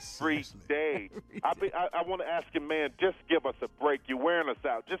something. Every day. I want to ask him, man, just give us a break. You're wearing us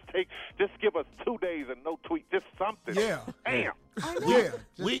out. Just give us 2 days and no tweet. Just something. Yeah. Damn. Yeah.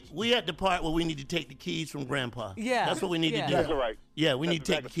 We at the part where we need to take the keys from Grandpa. Yeah. That's what we need to do. That's all right. Yeah, we need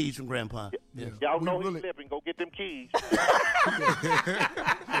to take the keys from Grandpa. Yeah. Y'all know he's slipping. Go get them keys.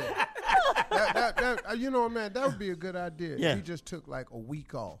 You know, man, that would be a good idea. Yeah. He just took like a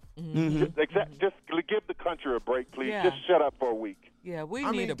week off. Just give the country a break, please. Yeah. Just shut up for a week. Yeah, we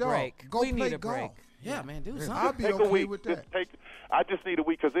I need mean, a dog, break. go We play need a break. golf. Yeah, man, do something. I'll be Take a okay week. with that. I just need a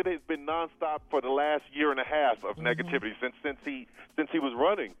week because it has been nonstop for the last year and a half of Mm-hmm. negativity since he was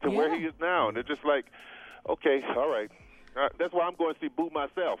running to where he is now, and it's just like, okay, all right. That's why I'm going to see Boo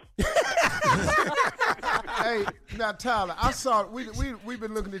myself. Hey, now Tyler, I saw we've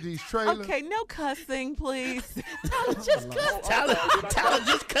been looking at these trailers. Okay, no cussing, please. Tyler just cussed. Tyler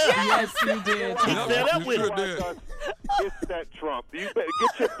just cussed. Yes, you did. He fed up with it. It's that Trump. You better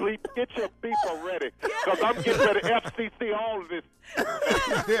get your beeper ready, because I'm getting ready to FCC all of this.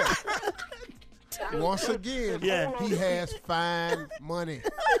 Yeah. Once again, he has fine money.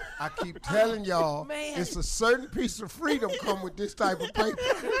 I keep telling y'all, it's a certain piece of freedom come with this type of paper.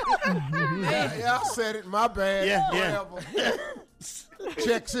 Yeah, I said it. My bad. Yeah. Whatever.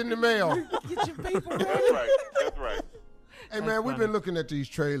 Checks in the mail. Get your paper ready. That's right. Hey, man, we've been looking at these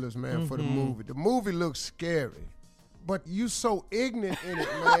trailers, man, for the movie. The movie looks scary, but you so ignorant in it,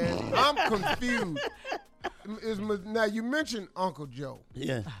 man. I'm confused. Now, you mentioned Uncle Joe.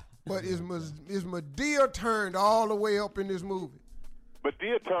 Yeah. But is Madea turned all the way up in this movie?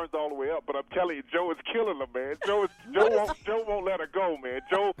 Madea turns all the way up, but I'm telling you, Joe is killing her, man. Joe won't let her go, man.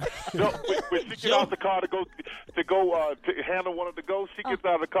 Joe when she gets out the car to handle one of the ghosts, she gets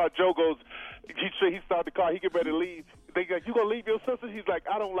out of the car. Joe goes, he started the car. He get ready to leave. They go, you gonna leave your sister? He's like,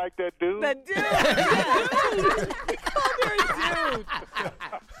 I don't like that dude. That dude. He called her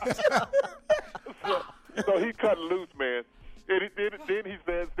a dude. So he cut loose, man. And then he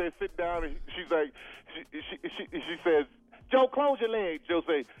says, they sit down, and she's like, she says, Joe, close your legs. Joe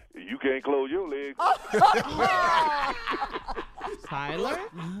say, you can't close your legs. Tyler?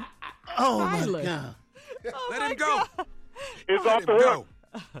 Oh, Tyler. my God. Let him go. It's Let off him the hook.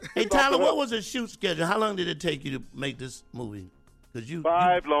 go. Hey, Tyler, what was the shoot schedule? How long did it take you to make this movie? 'Cause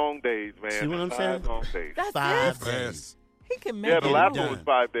 5 long days, man. See what I'm saying? 5 long days. That's 5 it? days. He can make Yeah, it the last done. one was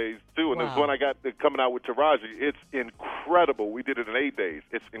 5 days, too. And Wow. the one I got coming out with Taraji, it's incredible. We did it in 8 days.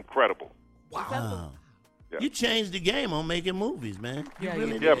 It's incredible. Wow. Yeah. You changed the game on making movies, man. You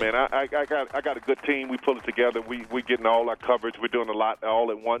really Yeah, did. man. I got a good team. We pull it together. We getting all our coverage. We're doing a lot all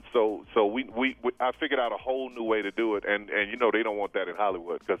at once. So I figured out a whole new way to do it. And you know they don't want that in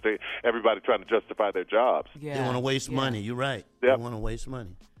Hollywood because everybody trying to justify their jobs. Yeah. They want to waste money. You're right. Yep. They want to waste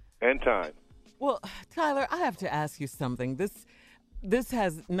money. And time. Well, Tyler, I have to ask you something. This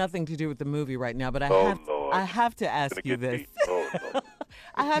has nothing to do with the movie right now, but I have to ask you this.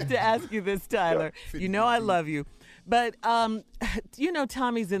 I have to ask you this, Tyler. You know I love you. But you know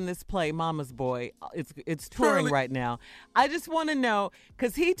Tommy's in this play, Mama's Boy. It's touring right now. I just want to know,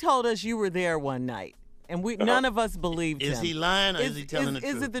 because he told us you were there one night, and none of us believed him. Is he lying or is he telling the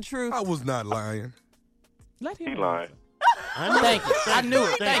truth? Is it the truth? I was not lying. Let him. He lying. Thank you. I knew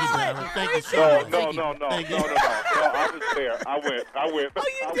it. Thank you, Tyler. Thank you, No. Thank you. I was there. I went. Oh,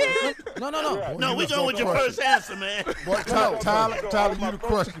 you did? No. No, we going with your first answer, man. Boy, Tyler, you'd have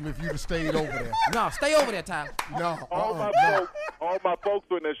crushed him if you'd have stayed over there. No, stay over there, Tyler. No, All my folks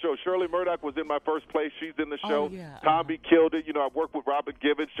were in that show. Shirley Murdoch was in my first place. She's in the show. yeah. Tommy killed it. You know, I worked with Robert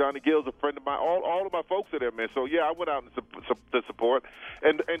Givens. Johnny Gill's a friend of mine. All of my folks are there, man. So, yeah, I went out to support.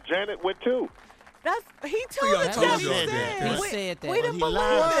 And Janet went, too. He told us told that. you that. He said that. We didn't He believe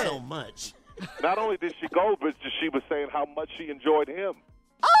lied it. so much. Not only did she go, but she was saying how much she enjoyed him.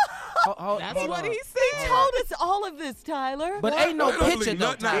 That's what he said. He told us all of this, Tyler. But ain't no They don't picture, believe though,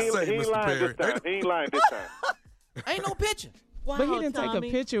 nothing I Tyler. say, He ain't Mr. lying Perry. this time. He ain't lying this time. Ain't no picture. Wow, But he didn't Tommy. take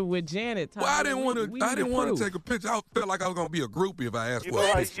a picture with Janet. Tommy. Well, I didn't want to. We I didn't want proof. to take a picture. I felt like I was gonna be a groupie if I asked You for know, a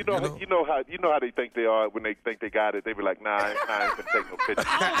how, picture. you know how they think they are when they think they got it. They be like, nah, I ain't gonna take no picture.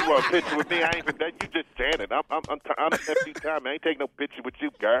 You want a picture with me? I ain't that. You just Janet. I'm empty time. I ain't taking no picture with you,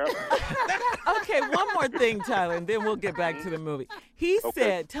 girl. Okay, one more thing, Tyler, and then we'll get back to the movie.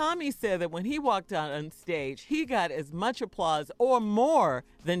 Tommy said that when he walked out on stage, he got as much applause or more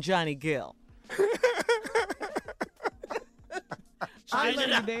than Johnny Gill. Tyler,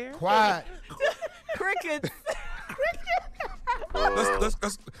 you there? Quiet. Crickets.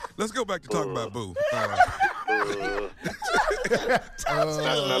 Let's go back to talking about Boo. Now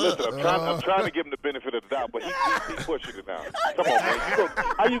listen, I'm trying to give him the benefit of the doubt, but he's pushing it now. Come on, man.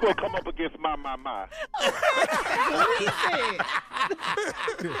 How you gonna come up against my? What he said.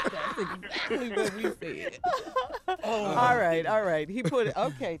 That's exactly what we said. All right. He put it.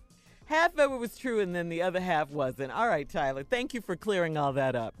 Okay. Half of it was true, and then the other half wasn't. All right, Tyler. Thank you for clearing all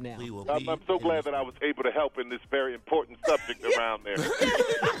that up now. I'm so glad that I was able to help in this very important subject around there.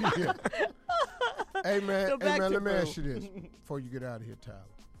 Hey, man, So back to let me Boo. ask you this before you get out of here, Tyler.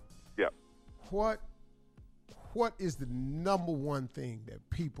 Yeah. What is the number one thing that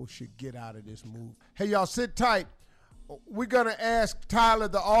people should get out of this movie? Hey, y'all, sit tight. We're going to ask Tyler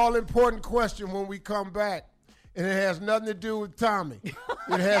the all-important question when we come back, and it has nothing to do with Tommy.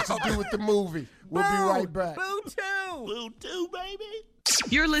 It has to do with the movie. We'll be right back. Boo 2. Boo 2, baby.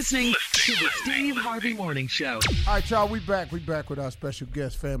 You're listening to the Steve Harvey Morning Show. All right, y'all, we back. We back with our special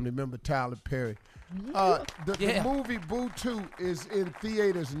guest family member, Tyler Perry. The movie Boo 2 is in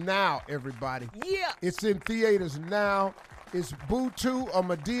theaters now, everybody. Yeah. It's in theaters now. It's Boo 2, a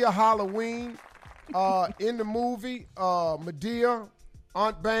Madea Halloween. In the movie, Madea,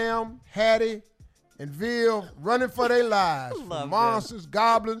 Aunt Bam, Hattie, and Vil running for their lives from monsters,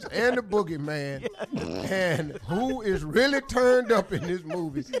 goblins, and the boogeyman. And who is really turned up in this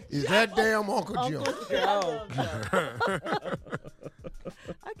movie is that damn Uncle Joe.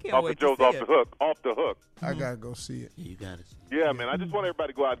 I can't Uncle wait Joe's to see off the hook. I gotta go see it. You got it. Yeah, man. I just want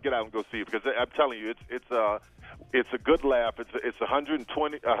everybody to go out and go see it because I'm telling you, it's a good laugh. It's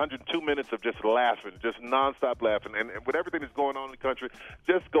 102 minutes of just laughing, just nonstop laughing, and with everything that's going on in the country,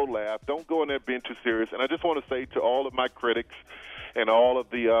 just go laugh. Don't go in there being too serious. And I just want to say to all of my critics and all of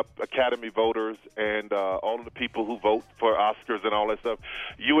the Academy voters and all of the people who vote for Oscars and all that stuff,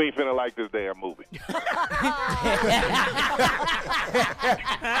 you ain't finna like this damn movie.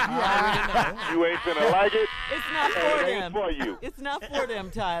 You ain't finna like it. It's not for It them. ain't for you. It's not for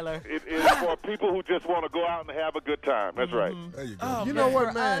them, Tyler. It is for people who just want to go out and have a good time. That's right. There you go. Oh, You know man, what,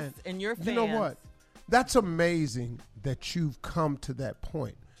 for man? us and your fans. You know what? That's amazing that you've come to that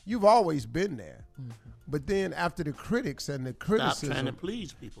point. You've always been there. But then after the critics and the Stop criticism, trying to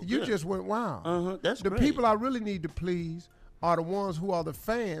please people. you Good. just went, wow. That's the great. people I really need to please are the ones who are the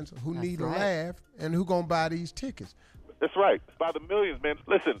fans who need to laugh and who going to buy these tickets. That's right. By the millions, man.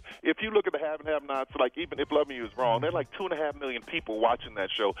 Listen, if you look at the have and have-nots, like even if Love Me is wrong, there are like 2.5 million people watching that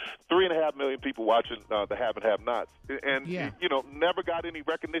show, 3.5 million people watching the have and have-nots, and you know, never got any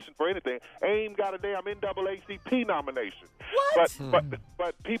recognition for anything. Ain't even got a damn NAACP nomination. What?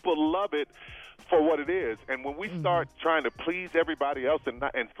 But people love it for what it is, and when we start trying to please everybody else and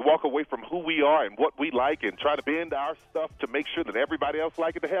walk away from who we are and what we like and try to bend our stuff to make sure that everybody else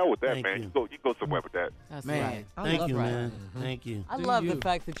like it, to hell with that, Thank man. you. You go somewhere with that. That's Man, right. thank you, man. Thank you. I love the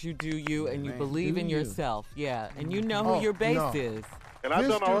fact that you do you and you believe in yourself. Yeah, and you know who your base is. And I've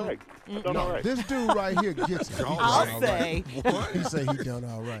This done all dude- right. I've done all right. This dude right here gets it. I'll say. He say he done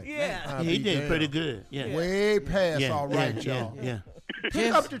all right. Yeah. I'll He be did damned. pretty good. Yeah. Way past Yeah, all right, yeah, y'all. yeah.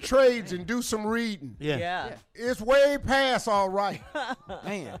 Pick up the trades and do some reading. Yeah. It's way past all right.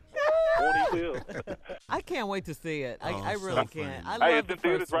 Man. Won't he will. I can't wait to see it. I so really can't. I Hey, love it's the in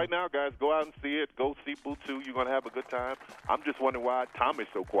theaters first one. right now, guys. Go out and see it. Go see Boo 2. You're going to have a good time. I'm just wondering why Tommy's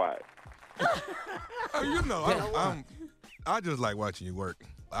so quiet. You know, I just like watching you work.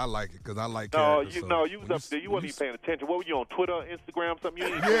 I like it because I like No, characters. you so no, you was when up there. You wasn't even paying attention. What were you on Twitter, Instagram, something?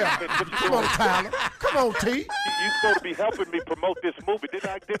 You ain't Yeah. paying attention. Come on, Tyler. Come on, T. You supposed to be helping me promote this movie.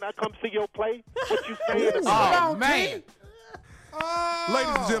 Didn't I come see your play? What you saying? Oh, man.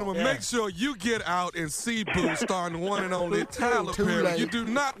 Ladies and gentlemen, make sure you get out and see Boo starring the one and only Tyler Too Perry. late. You do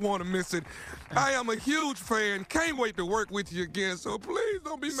not want to miss it. I am a huge fan. Can't wait to work with you again, so please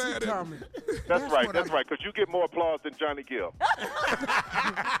don't be mad at me. That's right, because you get more applause than Johnny Gill.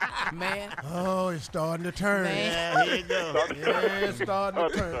 Man. Oh, it's starting to turn. Yeah, here you go. Yeah, it's starting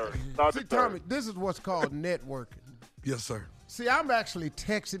to turn. Start See, to turn. Tommy, this is what's called networking. Yes, sir. See, I'm actually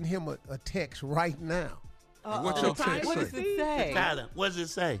texting him a text right now. What's your text What does it say? Tyler, what does it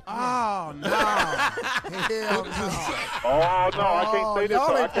say? Oh, no. Hell no. Oh no, I can't say this.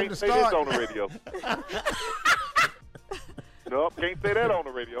 y'all I ain't can't finna say this start. on the radio. Nope, can't say that on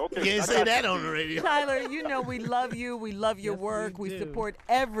the radio. Okay, Can't say that on the radio. Tyler, you know we love you. We love your work. We support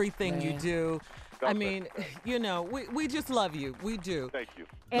everything you do. I mean, you know, we just love you. We do. Thank you.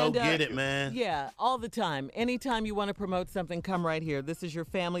 And, Go get it, man. Yeah, all the time. Anytime you want to promote something, come right here. This is your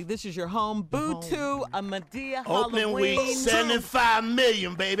family. This is your home. Boo to a Madea Opening Halloween. week, 75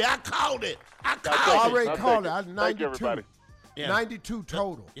 million, baby. I called it. I Already called it. I was Thank you, 92. everybody. Yeah. 92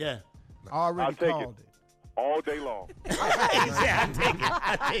 total. Yeah. Already I'll take called it. All day long.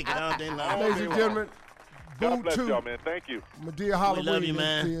 I take it all day long. Ladies and gentlemen, God Boo bless 2. y'all, man. Thank you. Madea Halloween. love you,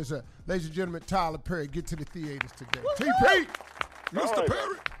 man. Ladies and gentlemen, Tyler Perry, get to the theaters today. TP! Mr.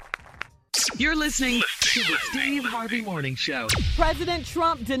 Perry. You're listening to the Steve Harvey Morning Show. President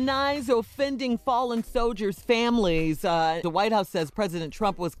Trump denies offending fallen soldiers' families. The White House says President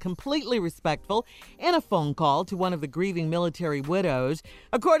Trump was completely respectful in a phone call to one of the grieving military widows.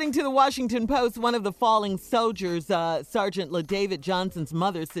 According to the Washington Post, one of the fallen soldiers, Sergeant LaDavid Johnson's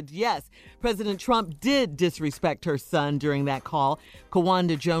mother, said yes, President Trump did disrespect her son during that call.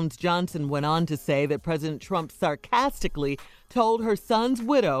 Kawanda Jones Johnson went on to say that President Trump sarcastically told her son's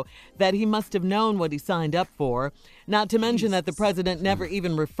widow that he must have known what he signed up for. Not to mention that the president never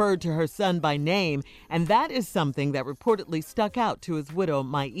even referred to her son by name, and that is something that reportedly stuck out to his widow,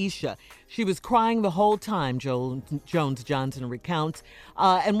 Maisha. She was crying the whole time, Jones Johnson recounts,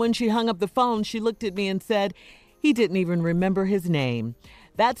 and when she hung up the phone, she looked at me and said, he didn't even remember his name.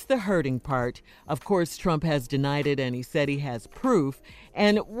 That's the hurting part. Of course, Trump has denied it, and he said he has proof.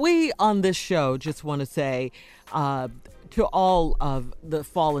 And we on this show just want to say, to all of the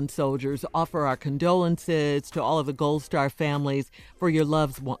fallen soldiers, offer our condolences to all of the Gold Star families for your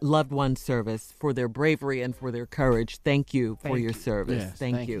loved ones' service, for their bravery and for their courage. Thank you for your service. Yes,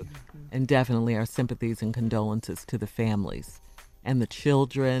 thank you. And definitely our sympathies and condolences to the families and the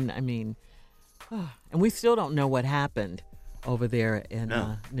children. I mean, and we still don't know what happened over there in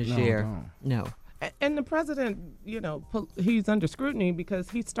Niger. No. And the president, you know, he's under scrutiny because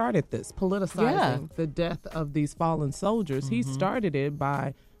he started this, politicizing the death of these fallen soldiers. He started it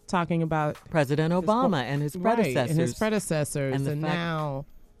by talking about President Obama and his predecessors. And now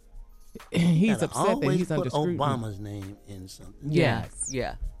he's upset that he's under scrutiny. Obama's name in something. Yes.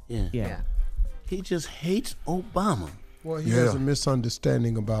 Yeah. He just hates Obama. Well, he has a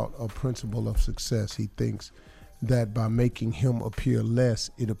misunderstanding about a principle of success. He thinks that by making him appear less,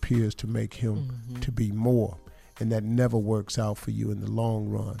 it appears to make him to be more. And that never works out for you in the long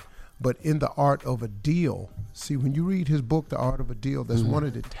run. But in The Art of a Deal, see, when you read his book, The Art of a Deal, that's one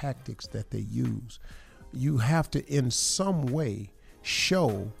of the tactics that they use. You have to, in some way,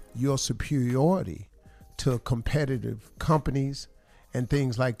 show your superiority to competitive companies and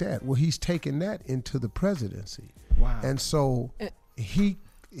things like that. Well, he's taken that into the presidency. Wow. And so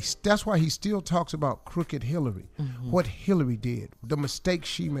that's why he still talks about crooked Hillary, what Hillary did, the mistakes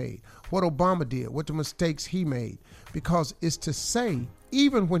she made, what Obama did, what the mistakes he made. Because it's to say,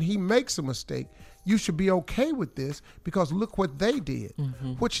 even when he makes a mistake, you should be okay with this because look what they did,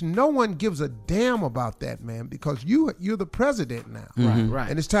 which no one gives a damn about that, man, because you're the president now. Right.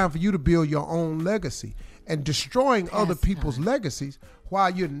 And it's time for you to build your own legacy. And destroying other people's legacies while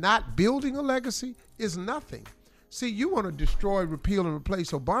you're not building a legacy is nothing. See, you want to destroy, repeal, and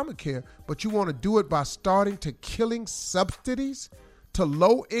replace Obamacare, but you want to do it by starting to killing subsidies to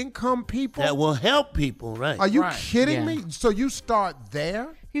low-income people? That will help people, right? Are you kidding me? So you start there?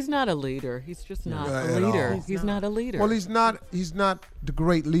 He's not a leader. He's just not a leader. He's not a leader. Well, he's not the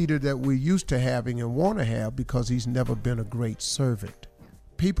great leader that we're used to having and want to have because he's never been a great servant.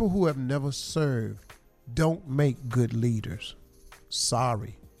 People who have never served don't make good leaders.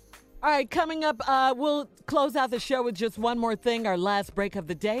 Sorry. All right, coming up, we'll close out the show with just one more thing, our last break of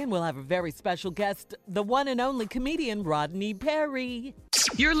the day, and we'll have a very special guest, the one and only comedian, Rodney Perry.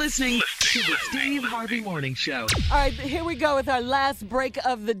 You're listening to the Steve Harvey Morning Show. All right, here we go with our last break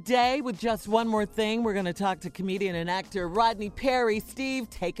of the day with just one more thing. We're going to talk to comedian and actor Rodney Perry. Steve,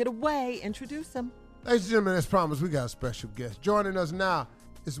 take it away. Introduce him. Ladies and gentlemen, as promised, we got a special guest. Joining us now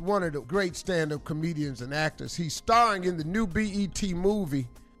is one of the great stand-up comedians and actors. He's starring in the new BET movie,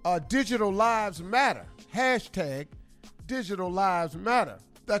 Digital Lives Matter, hashtag Digital Lives Matter.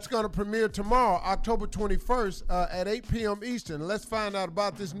 That's going to premiere tomorrow, October 21st at 8 p.m. Eastern. Let's find out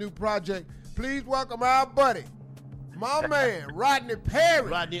about this new project. Please welcome our buddy, my man, Rodney Perry.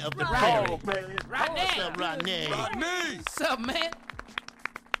 Rodney of the Perry. Rodney. What's up, Rodney? What's up, man?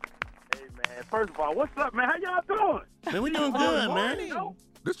 Hey, man. First of all, what's up, man? How y'all doing? Man, we doing good, man.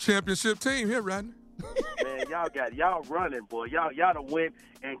 This championship team here, Rodney. Man, man. Y'all running, boy. Y'all done went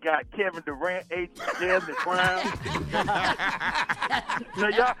and got Kevin Durant, Jasmine Brown. So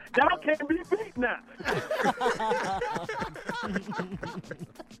y'all can't be beat now.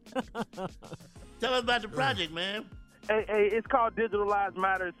 Tell us about the project, man. Hey, it's called Digital Lives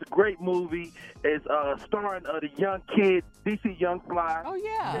Matter. It's a great movie. It's starring the young kid, DC Young Fly. Oh,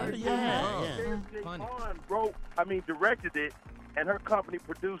 yeah. Directed it, and her company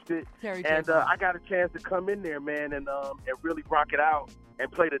produced it. Terry and J. Vaughn. I got a chance to come in there, man, and really rock it out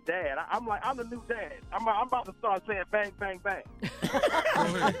and play the dad. I'm the new dad. I'm about to start saying bang, bang, bang.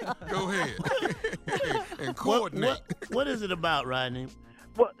 Go ahead. And coordinate. What is it about, Rodney?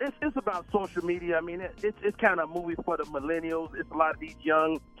 Well, it's about social media. I mean, it's kind of a movie for the millennials. It's a lot of these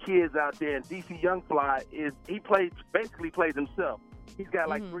young kids out there. And DC Young Fly basically plays himself. He's got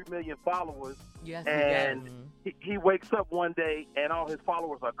like 3 million followers. Yes, and he wakes up one day and all his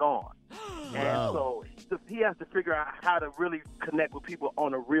followers are gone. And so he has to figure out how to really connect with people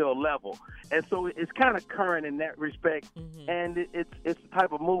on a real level. And so it's kind of current in that respect. And it's the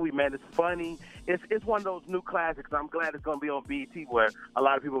type of movie, man. It's funny. It's one of those new classics. I'm glad it's going to be on BET where a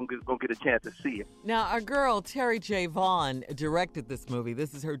lot of people are going to get a chance to see it. Now, our girl, Terry J. Vaughn, directed this movie.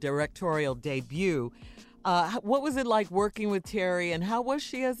 This is her directorial debut. What was it like working with Terry, and how was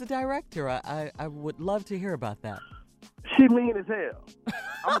she as a director? I would love to hear about that. She mean as hell.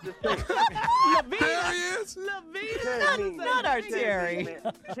 I'm just saying. There he is. Not our Terry.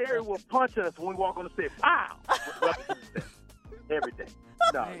 Terry will punch us when we walk on the set. Pow! Every day.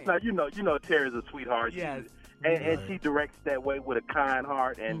 No, you know Terry's a sweetheart. Yes. And she directs that way with a kind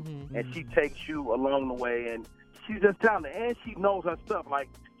heart, and she takes you along the way, and she's just talented, and she knows her stuff. Like,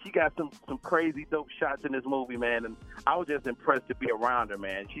 she got some crazy dope shots in this movie, man, and I was just impressed to be around her,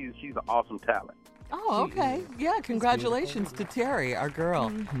 man. She's an awesome talent. Oh, okay. Yeah, congratulations to Terry, our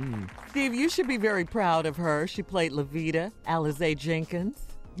girl. Steve, you should be very proud of her. She played Levita, Alizé Jenkins,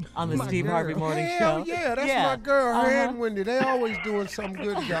 on the Steve Harvey Morning Hell Show. yeah, that's my girl, her and Wendy. They always doing something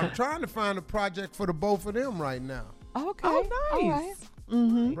good together. I'm trying to find a project for the both of them right now. Okay. Oh, nice. All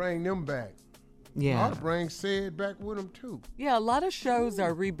right. Bring them back. Yeah. I'll bring Sid back with them, too. Yeah, a lot of shows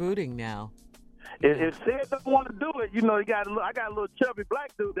are rebooting now. If Sid don't want to do it, I got a little chubby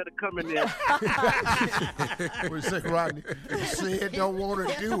black dude that'll come in there. Wait a second, Rodney. If Sid don't want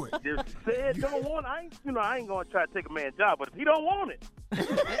to do it. If Sid don't want it, I ain't going to try to take a man's job, but if he don't want it.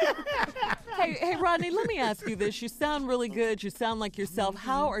 Hey, Rodney, let me ask you this. You sound really good. You sound like yourself.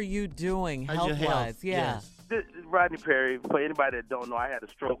 How are you doing health-wise? Yeah. This is Rodney Perry. For anybody that don't know, I had a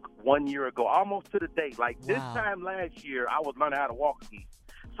stroke 1 year ago, almost to the date. Like this time last year, I was learning how to walk again.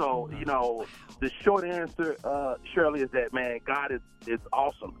 So, the short answer, Shirley, is that, man, God is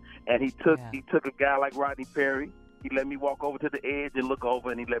awesome. And he took a guy like Rodney Perry. He let me walk over to the edge and look over,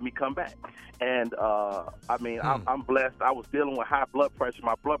 and he let me come back. And, I'm blessed. I was dealing with high blood pressure.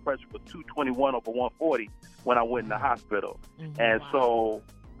 My blood pressure was 221 over 140 when I went in the hospital. And so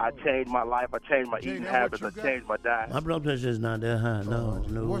I changed my life. I changed my eating habits. I changed my diet. My blood pressure is not that high. No.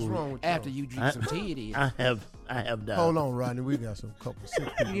 What's wrong with you? After you drink some tea, it is. I have died. Hold on, Rodney. We got some couple sick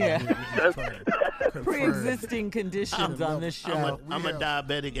people. Yeah. Here. Pre-existing conditions on this show. I'm a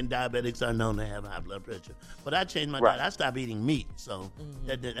diabetic, and diabetics are known to have high blood pressure. But I changed my diet. I stopped eating meat, so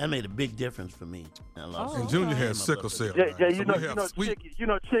that made a big difference for me. And Junior has sickle cell. Yeah, chicken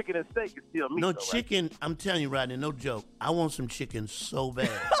and steak is still meat. No, chicken, right? I'm telling you, Rodney, no joke. I want some chicken so bad.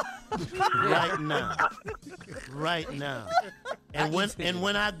 Right now. And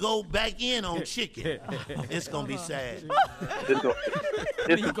when I go back in on chicken, it's gonna be sad. You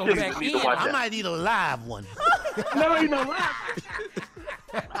go back in. I might eat a live one. No, you know live.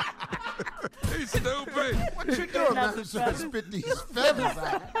 He's stupid. What you doing, man? Spit these feathers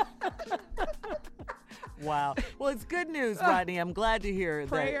out. Wow. Well, it's good news, Rodney. I'm glad to hear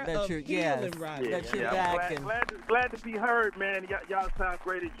that you're that you're back. Glad to be heard, man. Y'all sound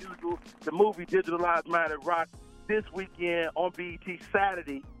great as usual. The movie Digital Lives Matter rock this weekend on BET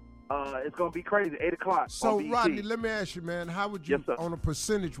Saturday. It's going to be crazy, 8 o'clock. So, on BET. Rodney, let me ask you, man, how would you, on a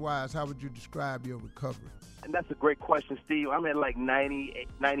percentage-wise, how would you describe your recovery? And that's a great question, Steve. I'm at like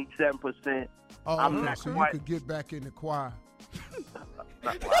 97%. Oh, I'm not so quite. You could get back in the choir.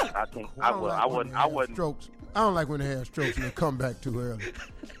 I think I wouldn't. Strokes. I don't like when they have strokes and they come back too early.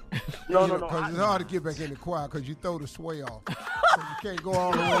 No. Because it's hard to get back in the choir because you throw the sway off. So you can't go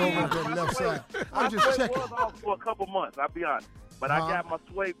all the way over to the left side. I'm just checking. I was off for a couple months, I'll be honest. But I got my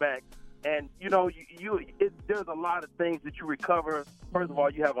sway back. And there's a lot of things that you recover. First of all,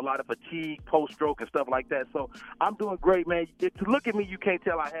 you have a lot of fatigue, post-stroke, and stuff like that. So I'm doing great, man. To look at me, you can't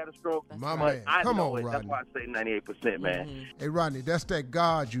tell I had a stroke. My but man, I come know on, it. Rodney. That's why I say 98%, man. Hey, Rodney, that's that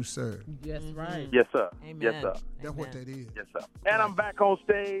God you serve. Yes, right. Yes, sir. Amen. Yes, sir. That's what that is. Yes, sir. And I'm back on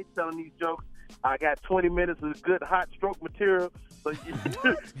stage telling these jokes. I got 20 minutes of good hot stroke material. So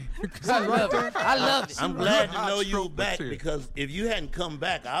I love it. I love it. I'm glad to know you were back because if you hadn't come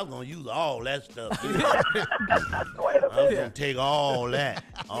back, I was going to use all that stuff. I was going to take all that.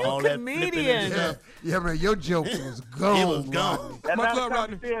 All that flipping and stuff. Yeah, man, your joke was gone. It was gone. That's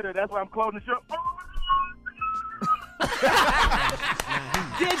the theater. That's why I'm closing the show.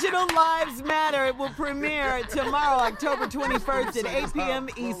 Digital Lives Matter. It will premiere tomorrow, October 21st at 8 p.m.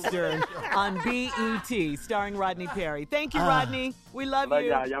 Eastern on BET, starring Rodney Perry. Thank you, Rodney. We love you.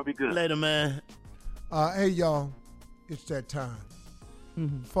 Y'all. Y'all be good. Later, man. Hey, y'all, it's that time.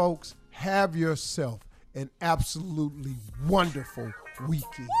 Folks, have yourself an absolutely wonderful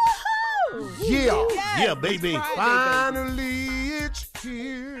weekend. Yeah. Yes, yeah, baby. Finally, it's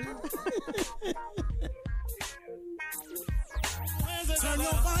here. Turn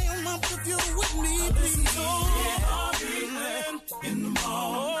your volume up if you're with me, please. In the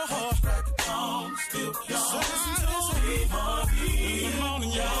morning,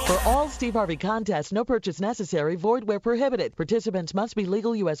 For all Steve Harvey contests, no purchase necessary, void where prohibited. Participants must be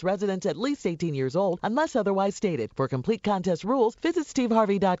legal U.S. residents at least 18 years old, unless otherwise stated. For complete contest rules, visit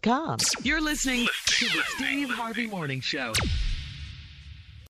steveharvey.com. You're listening to the Steve Harvey Morning Show.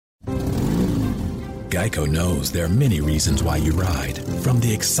 Geico knows there are many reasons why you ride. From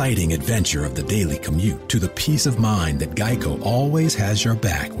the exciting adventure of the daily commute to the peace of mind that Geico always has your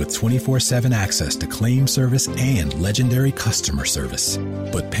back with 24/7 access to claim service and legendary customer service.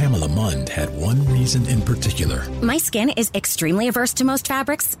 But Pamela Mund had one reason in particular. My skin is extremely averse to most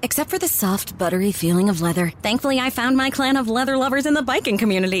fabrics, except for the soft, buttery feeling of leather. Thankfully, I found my clan of leather lovers in the biking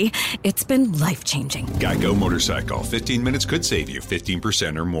community. It's been life-changing. Geico Motorcycle. 15 minutes could save you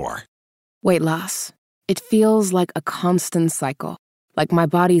 15% or more. Weight loss. It feels like a constant cycle, like my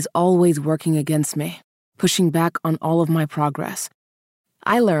body's always working against me, pushing back on all of my progress.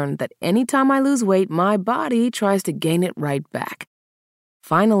 I learned that anytime I lose weight, my body tries to gain it right back.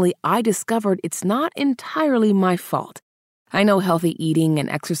 Finally, I discovered it's not entirely my fault. I know healthy eating and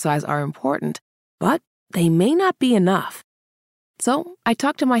exercise are important, but they may not be enough. So I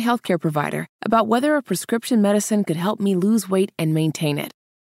talked to my healthcare provider about whether a prescription medicine could help me lose weight and maintain it.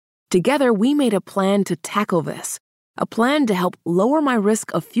 Together, we made a plan to tackle this, a plan to help lower my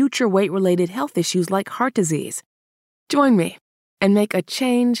risk of future weight-related health issues like heart disease. Join me and make a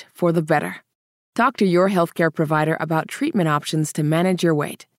change for the better. Talk to your healthcare provider about treatment options to manage your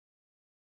weight.